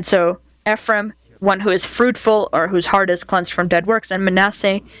 And so Ephraim, one who is fruitful or whose heart is cleansed from dead works, and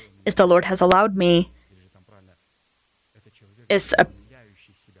Manasseh is the Lord has allowed me. Is a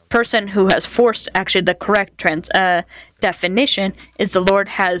person who has forced, actually the correct definition is the Lord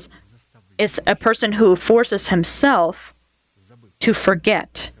has, it's a person who forces himself to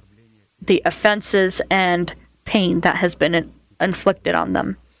forget the offenses and pain that has been inflicted on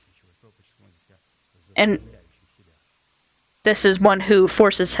them. And this is one who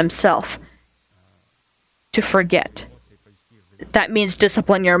forces himself to forget. That means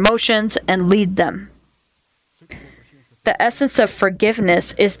discipline your emotions and lead them. The essence of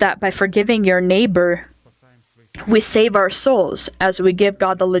forgiveness is that by forgiving your neighbor, we save our souls as we give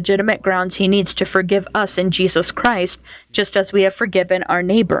God the legitimate grounds He needs to forgive us in Jesus Christ, just as we have forgiven our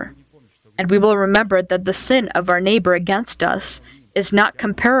neighbor. And we will remember that the sin of our neighbor against us is not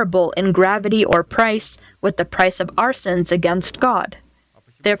comparable in gravity or price with the price of our sins against God.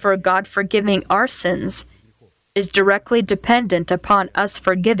 Therefore, God forgiving our sins is directly dependent upon us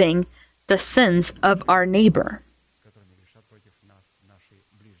forgiving the sins of our neighbor.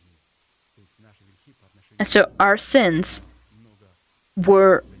 And so our sins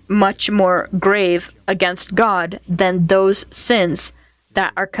were much more grave against God than those sins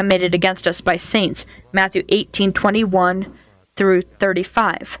that are committed against us by saints. Matthew 18:21 through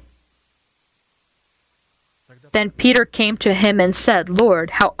 35. Then Peter came to him and said,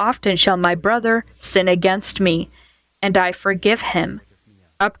 Lord, how often shall my brother sin against me, and I forgive him?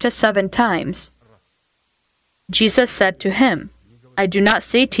 Up to 7 times. Jesus said to him, I do not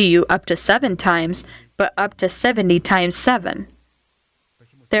say to you up to 7 times, but up to 70 times 7.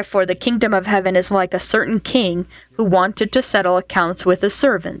 Therefore the kingdom of heaven is like a certain king who wanted to settle accounts with his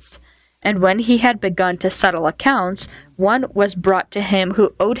servants. And when he had begun to settle accounts, one was brought to him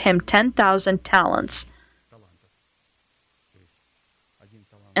who owed him 10,000 talents.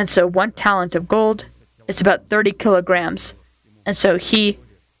 And so 1 talent of gold is about 30 kilograms. And so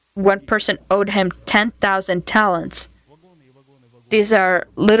one person owed him 10,000 talents. These are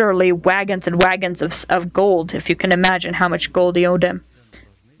literally wagons and wagons of gold, if you can imagine how much gold he owed him.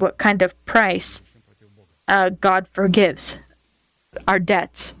 What kind of price God forgives our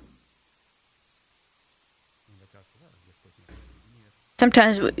debts.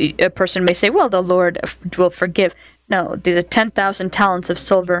 Sometimes a person may say, well, the Lord will forgive. No, these are 10,000 talents of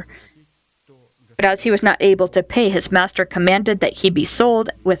silver. But as he was not able to pay, his master commanded that he be sold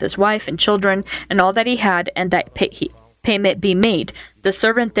with his wife and children and all that he had, and that payment be made. The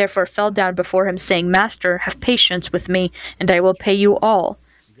servant therefore fell down before him, saying, Master, have patience with me, and I will pay you all.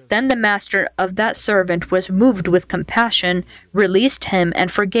 Then the master of that servant was moved with compassion, released him, and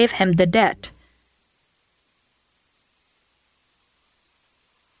forgave him the debt.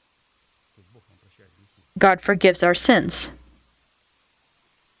 God forgives our sins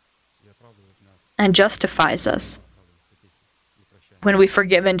and justifies us when we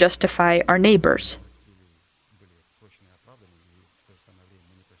forgive and justify our neighbors.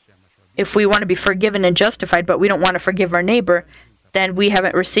 If we want to be forgiven and justified, but we don't want to forgive our neighbor, then we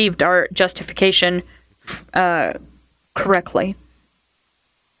haven't received our justification correctly,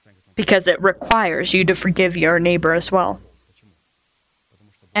 because it requires you to forgive your neighbor as well.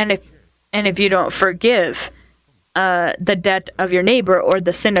 And if you don't forgive the debt of your neighbor or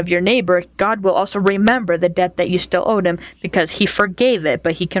the sin of your neighbor, God will also remember the debt that you still owed him, because he forgave it,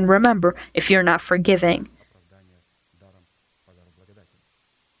 but he can remember if you're not forgiving.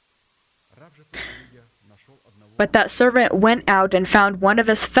 But that servant went out and found one of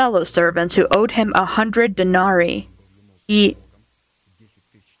his fellow servants who owed him 100 denarii. He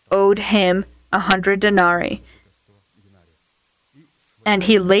owed him 100 denarii. And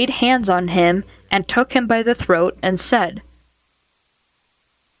he laid hands on him and took him by the throat and said,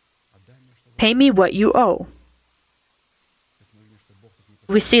 Pay me what you owe.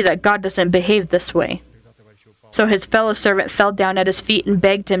 We see that God doesn't behave this way. So his fellow servant fell down at his feet and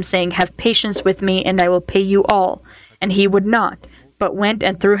begged him, saying, Have patience with me, and I will pay you all. And he would not, but went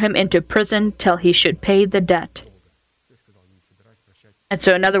and threw him into prison till he should pay the debt. And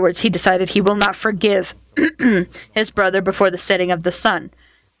so, in other words, he decided he will not forgive his brother before the setting of the sun.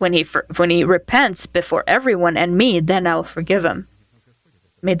 When he repents before everyone and me, then I will forgive him.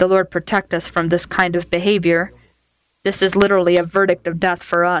 May the Lord protect us from this kind of behavior. This is literally a verdict of death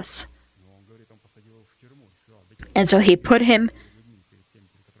for us. And so he threw him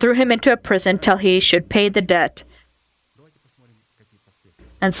into a prison till he should pay the debt,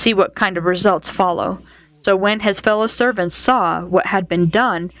 and see what kind of results follow. So when his fellow servants saw what had been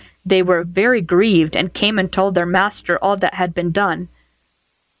done, they were very grieved and came and told their master all that had been done.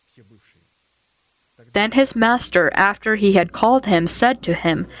 Then his master, after he had called him, said to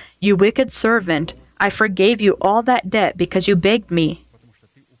him, You wicked servant, I forgave you all that debt because you begged me.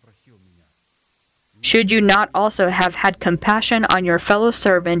 Should you not also have had compassion on your fellow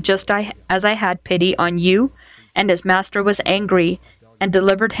servant, just as I had pity on you? And his master was angry, and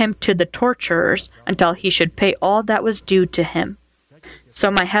delivered him to the torturers until he should pay all that was due to him.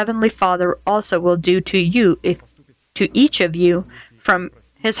 So my heavenly Father also will do to you, to each of you, from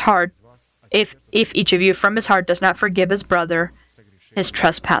his heart, if each of you from his heart does not forgive his brother his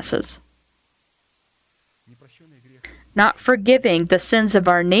trespasses. Not forgiving the sins of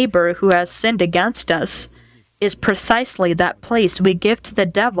our neighbor who has sinned against us is precisely that place we give to the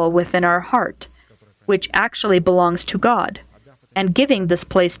devil within our heart, which actually belongs to God. And giving this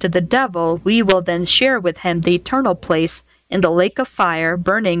place to the devil, we will then share with him the eternal place in the lake of fire,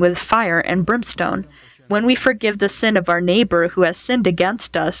 burning with fire and brimstone. When we forgive the sin of our neighbor who has sinned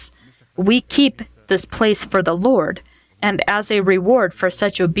against us, we keep this place for the Lord. And as a reward for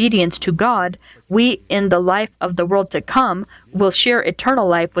such obedience to God, we, in the life of the world to come, will share eternal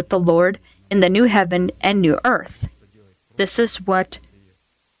life with the Lord in the new heaven and new earth. This is what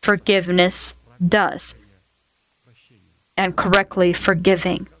forgiveness does, and correctly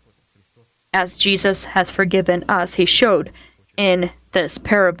forgiving. As Jesus has forgiven us, he showed in this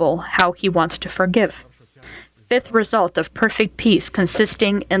parable how he wants to forgive. Fifth result of perfect peace,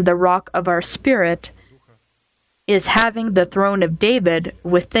 consisting in the rock of our spirit, is having the throne of David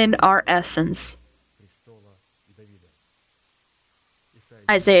within our essence.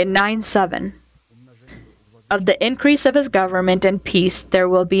 Isaiah 9:7. Of the increase of his government and peace there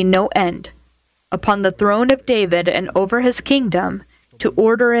will be no end, upon the throne of David and over his kingdom, to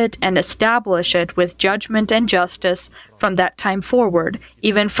order it and establish it with judgment and justice from that time forward,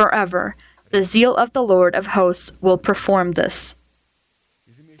 even forever. The zeal of the Lord of hosts will perform this.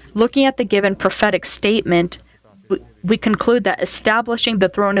 Looking at the given prophetic statement, we conclude that establishing the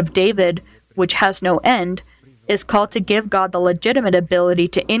throne of David, which has no end, is called to give God the legitimate ability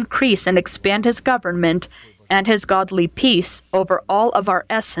to increase and expand his government and his godly peace over all of our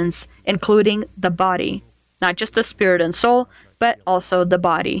essence, including the body. Not just the spirit and soul, but also the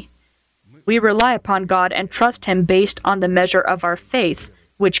body. We rely upon God and trust him based on the measure of our faith,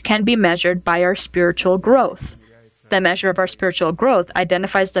 which can be measured by our spiritual growth. The measure of our spiritual growth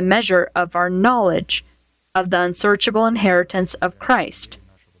identifies the measure of our knowledge of the unsearchable inheritance of Christ.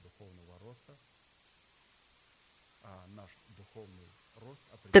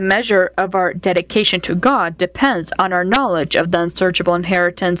 The measure of our dedication to God depends on our knowledge of the unsearchable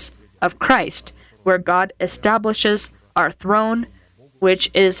inheritance of Christ, where God establishes our throne, which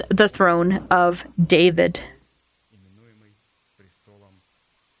is the throne of David.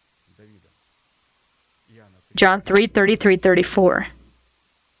 John 3:33-34.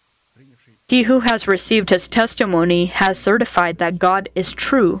 He who has received his testimony has certified that God is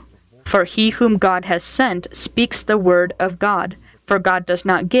true, for he whom God has sent speaks the word of God, for God does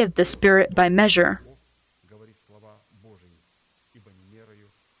not give the Spirit by measure.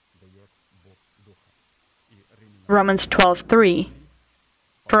 Romans 12:3.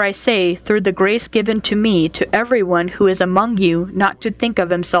 For I say, through the grace given to me, to everyone who is among you, not to think of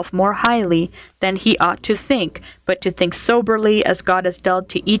himself more highly than he ought to think, but to think soberly as God has dealt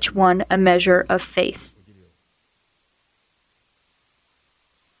to each one a measure of faith.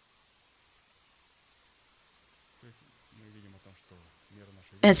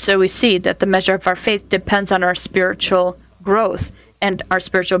 And so we see that the measure of our faith depends on our spiritual growth, and our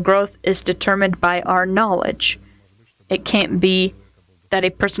spiritual growth is determined by our knowledge. It can't be that a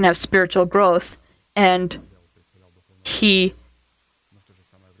person has spiritual growth and he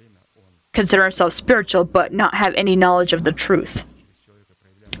consider himself spiritual but not have any knowledge of the truth.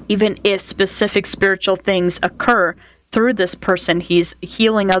 Even if specific spiritual things occur through this person, he's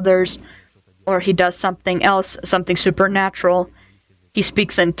healing others, or he does something else, something supernatural, he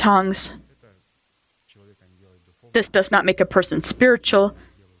speaks in tongues. This does not make a person spiritual.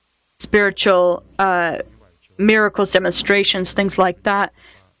 Spiritual miracles, demonstrations, things like that,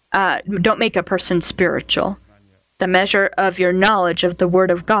 don't make a person spiritual. The measure of your knowledge of the Word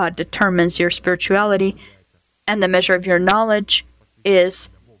of God determines your spirituality, and the measure of your knowledge is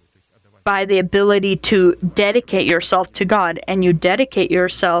by the ability to dedicate yourself to God, and you dedicate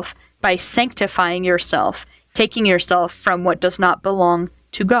yourself by sanctifying yourself, taking yourself from what does not belong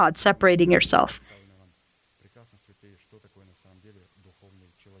to God, separating yourself.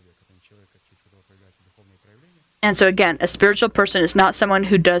 And so again, a spiritual person is not someone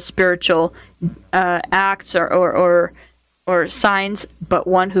who does spiritual acts or signs, but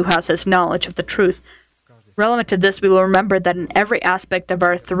one who has his knowledge of the truth. Relevant to this, we will remember that in every aspect of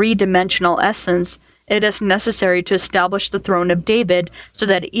our three-dimensional essence, it is necessary to establish the throne of David so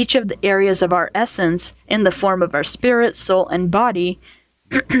that each of the areas of our essence, in the form of our spirit, soul, and body,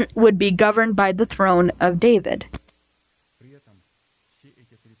 would be governed by the throne of David.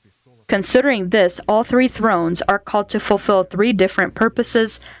 Considering this, all three thrones are called to fulfill three different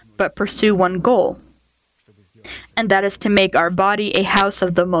purposes, but pursue one goal, and that is to make our body a house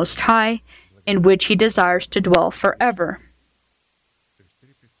of the Most High, in which He desires to dwell forever.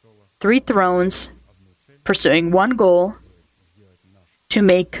 3 thrones pursuing one goal: to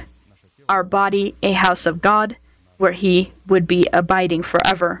make our body a house of God where He would be abiding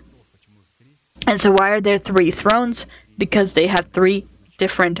forever. And so why are there 3 thrones? Because they have 3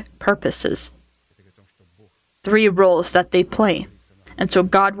 different purposes, 3 roles that they play. And so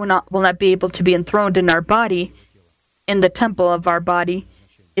God will not be able to be enthroned in our body, in the temple of our body,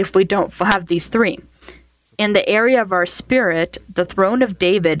 if we don't have these 3. In the area of our spirit, the throne of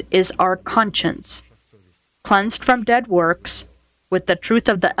David is our conscience, cleansed from dead works, with the truth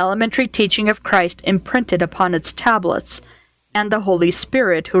of the elementary teaching of Christ imprinted upon its tablets, and the Holy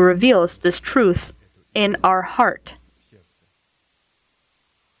Spirit who reveals this truth in our heart.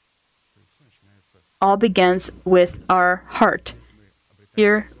 All begins with our heart.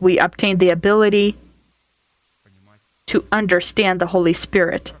 Here we obtain the ability to understand the Holy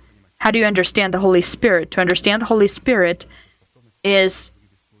Spirit. How do you understand the Holy Spirit? To understand the Holy Spirit is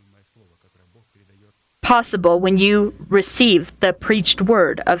possible when you receive the preached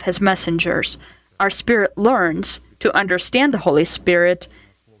word of His messengers. Our spirit learns to understand the Holy Spirit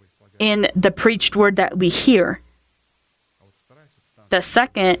in the preached word that we hear. The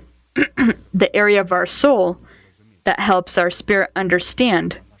second, the area of our soul that helps our spirit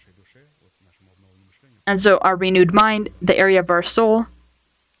understand. And so our renewed mind, the area of our soul,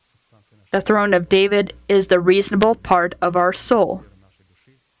 the throne of David is the reasonable part of our soul,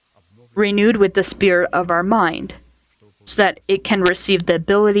 renewed with the spirit of our mind, so that it can receive the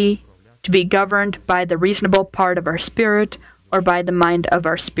ability to be governed by the reasonable part of our spirit or by the mind of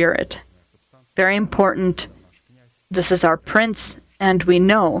our spirit. Very important. This is our prince, and we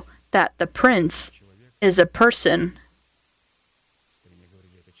know that the prince is a person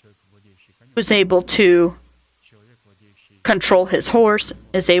who's able to control his horse,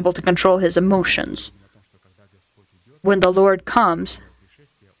 is able to control his emotions. When the Lord comes,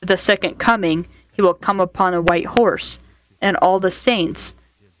 the second coming, He will come upon a white horse, and all the saints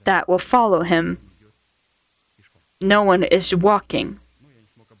that will follow Him. No one is walking.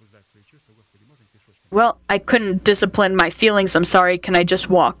 Well, I couldn't discipline my feelings. I'm sorry. Can I just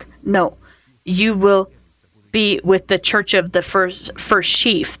walk? No. You will be with the church of the first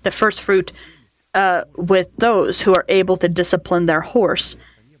sheaf, the first fruit, with those who are able to discipline their horse.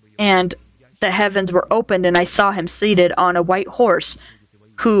 And the heavens were opened, and I saw Him seated on a white horse,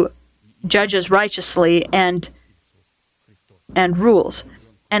 who judges righteously and rules.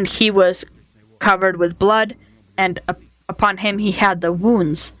 And He was covered with blood, and upon Him He had the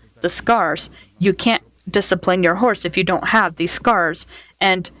wounds, the scars. You can't discipline your horse if you don't have these scars.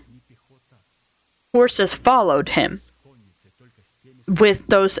 And horses followed Him with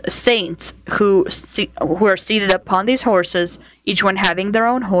those saints who are seated upon these horses, each one having their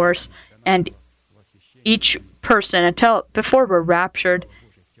own horse, and each person, before we're raptured,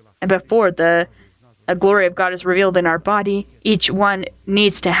 and before the glory of God is revealed in our body, each one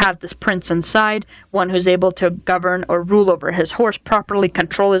needs to have this prince inside, one who's able to govern or rule over his horse properly,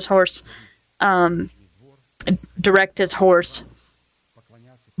 control his horse, direct his horse.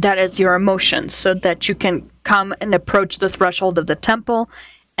 That is your emotions, so that you can come and approach the threshold of the temple,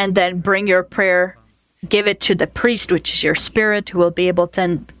 and then bring your prayer, give it to the priest, which is your spirit, who will be able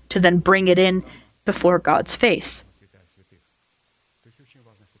to then bring it in before God's face.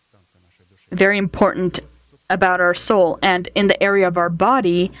 Very important about our soul. And in the area of our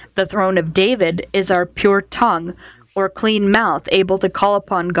body, the throne of David is our pure tongue, or clean mouth, able to call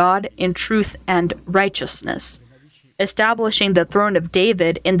upon God in truth and righteousness. Establishing the throne of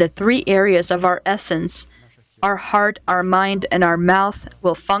David in the 3 areas of our essence, our heart, our mind, and our mouth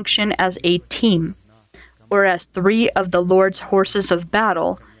will function as a team, or as 3 of the Lord's horses of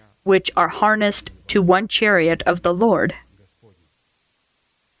battle, which are harnessed to one chariot of the Lord.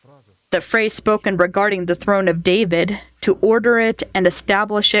 The phrase spoken regarding the throne of David, to order it and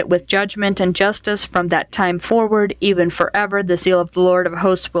establish it with judgment and justice from that time forward, even forever, the zeal of the Lord of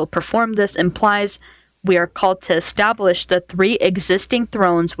hosts will perform this, implies we are called to establish the 3 existing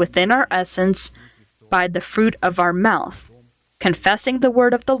thrones within our essence by the fruit of our mouth, confessing the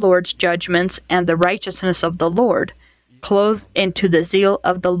word of the Lord's judgments and the righteousness of the Lord, clothed into the zeal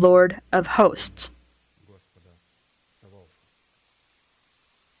of the Lord of hosts.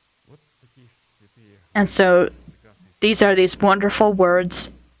 And so these are these wonderful words.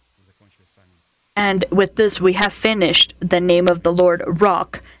 And with this we have finished the name of the Lord,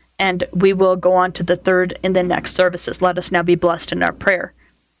 Rock. And we will go on to the 3rd in the next services. Let us now be blessed in our prayer.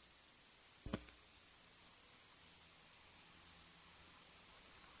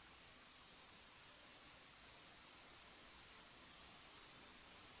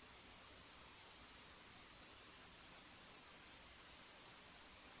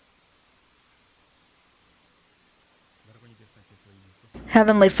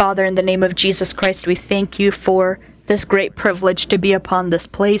 Heavenly Father, in the name of Jesus Christ, we thank you for this great privilege to be upon this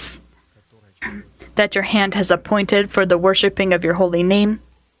place that your hand has appointed for the worshiping of your holy name.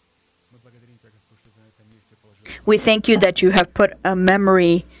 We thank you that you have put a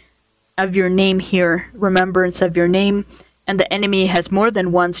memory of your name here, remembrance of your name, and the enemy has more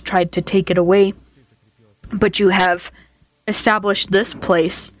than once tried to take it away. But you have established this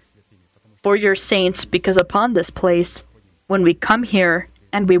place for your saints, because upon this place, when we come here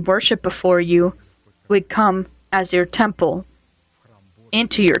and we worship before you, we come as your temple,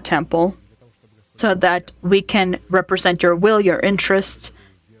 into your temple, so that we can represent your will, your interests.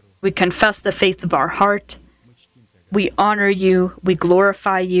 We confess the faith of our heart. We honor you. We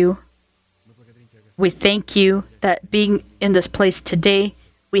glorify you. We thank you that being in this place today,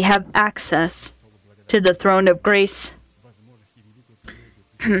 we have access to the throne of grace.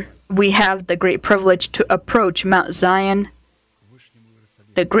 We have the great privilege to approach Mount Zion,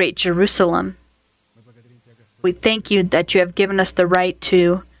 the great Jerusalem. We thank you that you have given us the right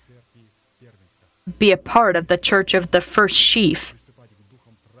to be a part of the church of the first sheaf,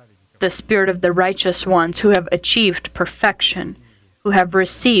 the spirit of the righteous ones who have achieved perfection, who have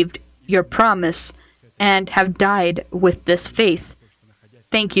received your promise and have died with this faith.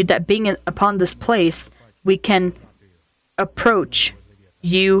 Thank you that being upon this place, we can approach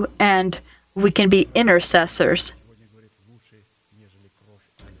you and we can be intercessors.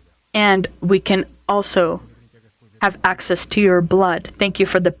 And we can also have access to your blood. Thank you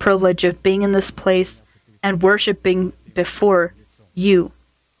for the privilege of being in this place and worshiping before you.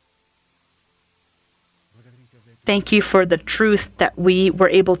 Thank you for the truth that we were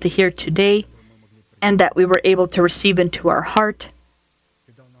able to hear today and that we were able to receive into our heart.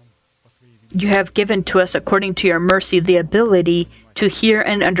 You have given to us, according to your mercy, the ability to hear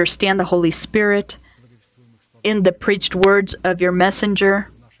and understand the Holy Spirit in the preached words of your messenger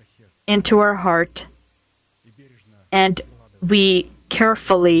into our heart. And we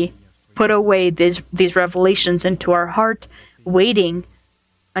carefully put away these revelations into our heart, waiting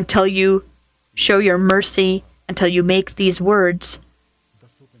until you show your mercy, until you make these words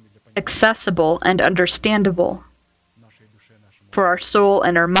accessible and understandable for our soul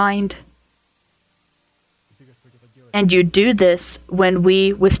and our mind. And you do this when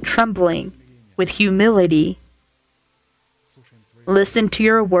we, with trembling, with humility, listen to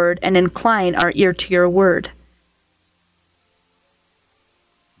your word and incline our ear to your word.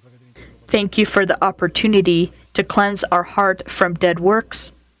 Thank you for the opportunity to cleanse our heart from dead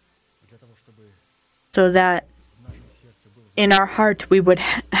works, so that in our heart we would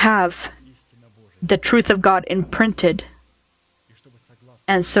have the truth of God imprinted,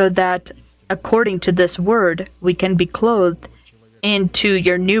 and so that according to this word we can be clothed into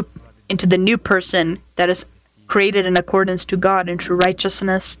the new person that is created in accordance to God in true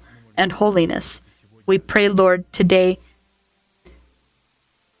righteousness and holiness. We pray, Lord, today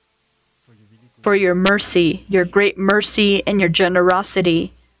for your mercy, your great mercy and your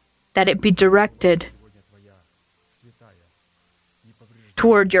generosity, that it be directed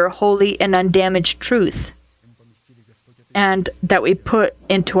toward your holy and undamaged truth, and that we put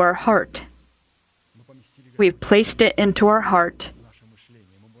into our heart. We've placed it into our heart,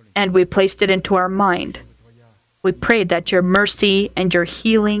 and we placed it into our mind. We pray that your mercy and your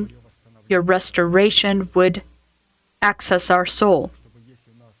healing, your restoration would access our soul,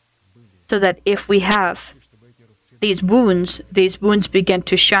 so that if we have these wounds begin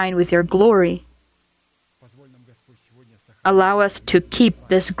to shine with your glory. Allow us to keep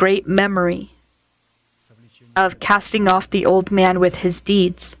this great memory of casting off the old man with his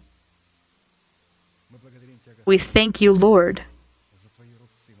deeds. We thank you, Lord,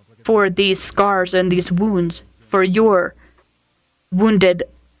 for these scars and these wounds, for your wounded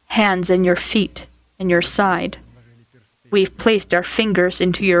hands and your feet and your side. We've placed our fingers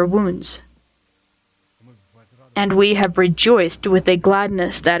into your wounds, and we have rejoiced with a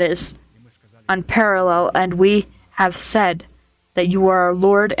gladness that is unparalleled, and we have said that you are our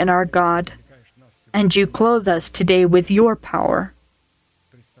Lord and our God, and you clothe us today with your power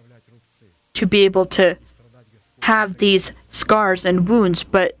to be able to have these scars and wounds,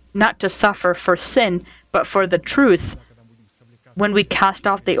 but not to suffer for sin, but for the truth, when we cast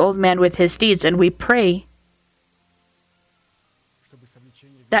off the old man with his deeds. And we pray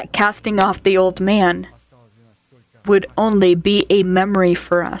that casting off the old man would only be a memory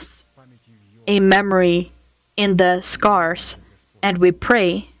for us, a memory in the scars. And we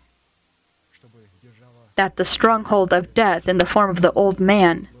pray that the stronghold of death in the form of the old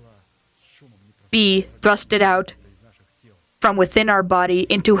man be thrusted out from within our body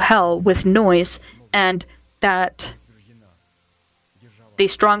into hell with noise, and that the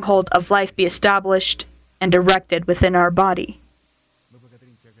stronghold of life be established and erected within our body.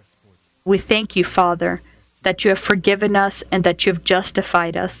 We thank you, Father, that you have forgiven us and that you have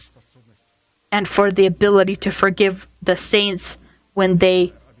justified us, and for the ability to forgive the saints when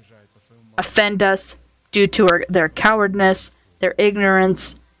they offend us due to their cowardness, their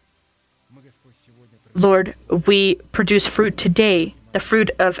ignorance. Lord, we produce fruit today, the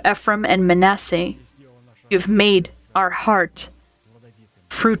fruit of Ephraim and Manasseh. You've made our heart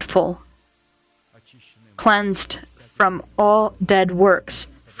fruitful, cleansed from all dead works,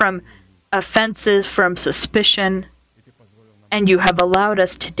 from offenses, from suspicion, and you have allowed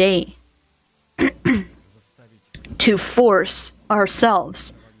us today to force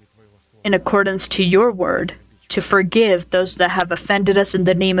ourselves, in accordance to your word, to forgive those that have offended us in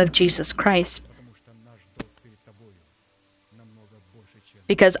the name of Jesus Christ.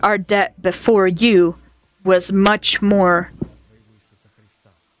 Because our debt before you was much more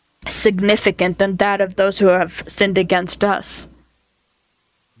significant than that of those who have sinned against us.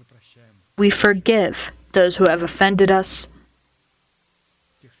 We forgive those who have offended us,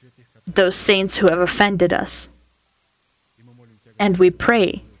 those saints who have offended us. And we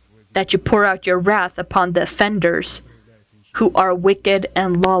pray that you pour out your wrath upon the offenders who are wicked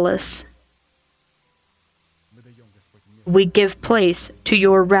and lawless. We give place to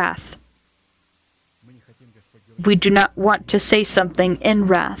your wrath. We do not want to say something in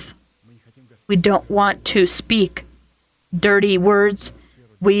wrath. We don't want to speak dirty words.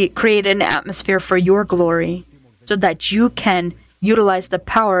 We create an atmosphere for your glory so that you can utilize the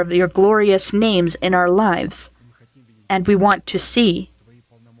power of your glorious names in our lives. And we want to see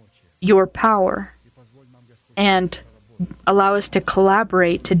your power and allow us to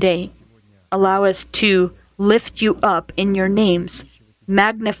collaborate today. Allow us to lift you up in your names,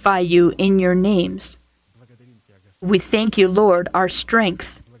 magnify you in your names. We thank you, Lord, our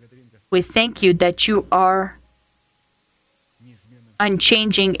strength. We thank you that you are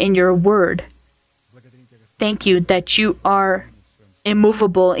unchanging in your word. Thank you that you are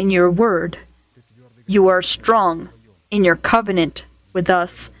immovable in your word. You are strong in your covenant with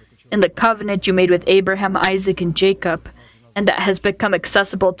us, in the covenant you made with Abraham, Isaac, and Jacob, and that has become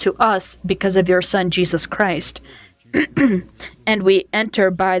accessible to us because of your Son, Jesus Christ. And we enter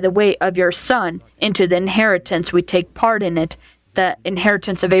by the way of your Son into the inheritance. We take part in it, the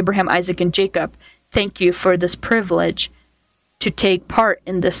inheritance of Abraham, Isaac, and Jacob. Thank you for this privilege to take part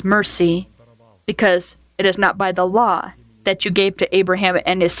in this mercy, because it is not by the law that you gave to Abraham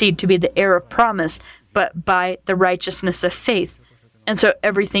and his seed to be the heir of promise, but by the righteousness of faith. And so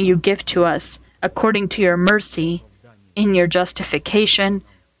everything you give to us, according to your mercy, in your justification,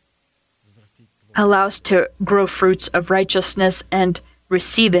 allow us to grow fruits of righteousness and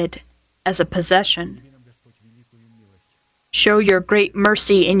receive it as a possession. Show your great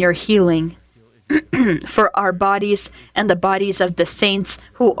mercy in your healing for our bodies and the bodies of the saints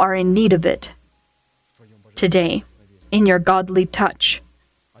who are in need of it today, in your godly touch.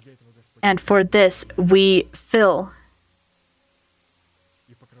 And for this we fill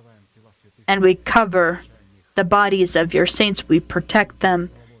and we cover the bodies of your saints. We protect them.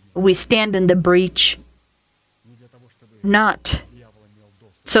 We stand in the breach, not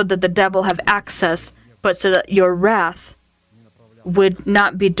so that the devil have access, but so that your wrath would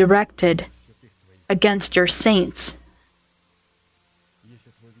not be directed against your saints.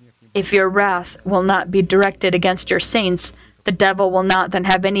 If your wrath will not be directed against your saints, the devil will not then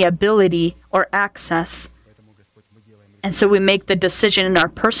have any ability or access. And so we make the decision in our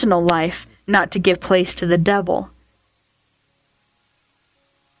personal life not to give place to the devil.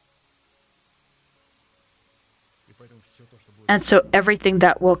 And so everything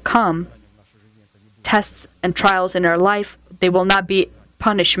that will come, tests and trials in our life, they will not be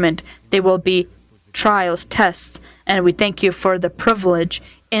punishment. They will be trials, tests. And we thank you for the privilege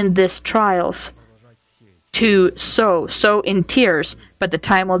in these trials to sow in tears, but the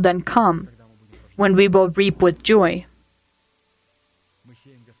time will then come when we will reap with joy.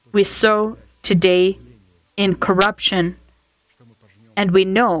 We sow today in corruption, and we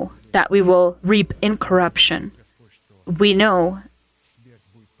know that we will reap incorruption. We know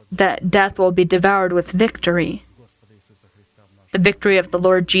that death will be devoured with victory, the victory of the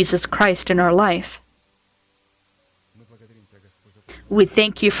Lord Jesus Christ in our life. We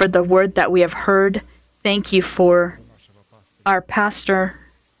thank you for the word that we have heard. Thank you for our pastor,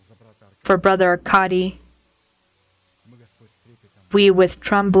 for Brother Arkady. We with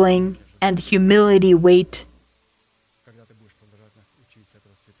trembling and humility wait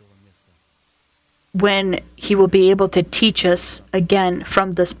when he will be able to teach us again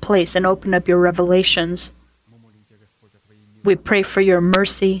from this place and open up your revelations. We pray for your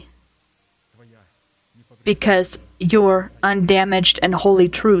mercy because your undamaged and holy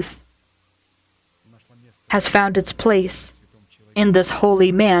truth has found its place in this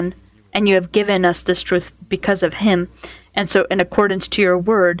holy man, and you have given us this truth because of him. And so in according to your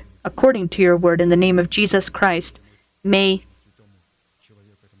word, in the name of Jesus Christ, may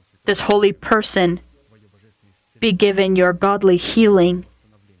this holy person be given your godly healing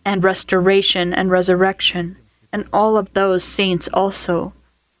and restoration and resurrection, and all of those saints also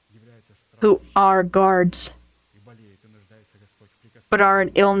who are guards but are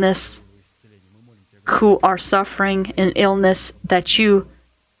in illness, who are suffering in illness, that you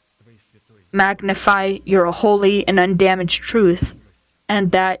magnify your holy and undamaged truth,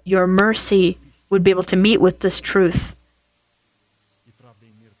 and that your mercy would be able to meet with this truth,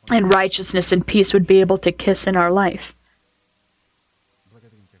 and righteousness and peace would be able to kiss in our life.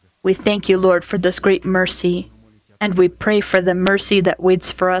 We thank you, Lord, for this great mercy, and we pray for the mercy that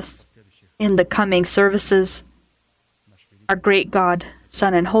waits for us in the coming services. Our great God,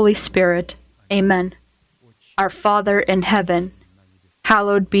 Son, and Holy Spirit. Amen. Our Father in heaven,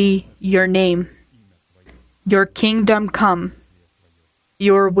 hallowed be your name. Your kingdom come.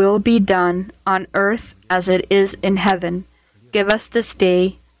 Your will be done on earth as it is in heaven. Give us this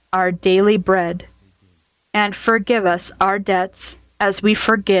day our daily bread, and forgive us our debts as we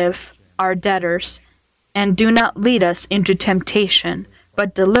forgive our debtors. And do not lead us into temptation,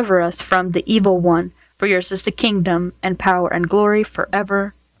 but deliver us from the evil one. For yours is the kingdom, and power, and glory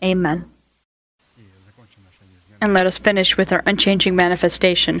forever. Amen. And let us finish with our unchanging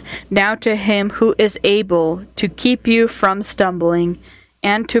manifestation. Now to him who is able to keep you from stumbling,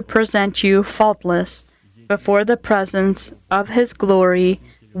 and to present you faultless before the presence of his glory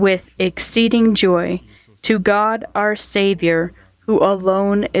with exceeding joy, to God our Savior, who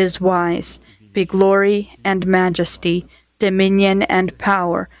alone is wise, be glory and majesty, dominion and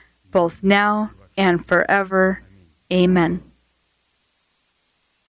power, both now and forever. Amen.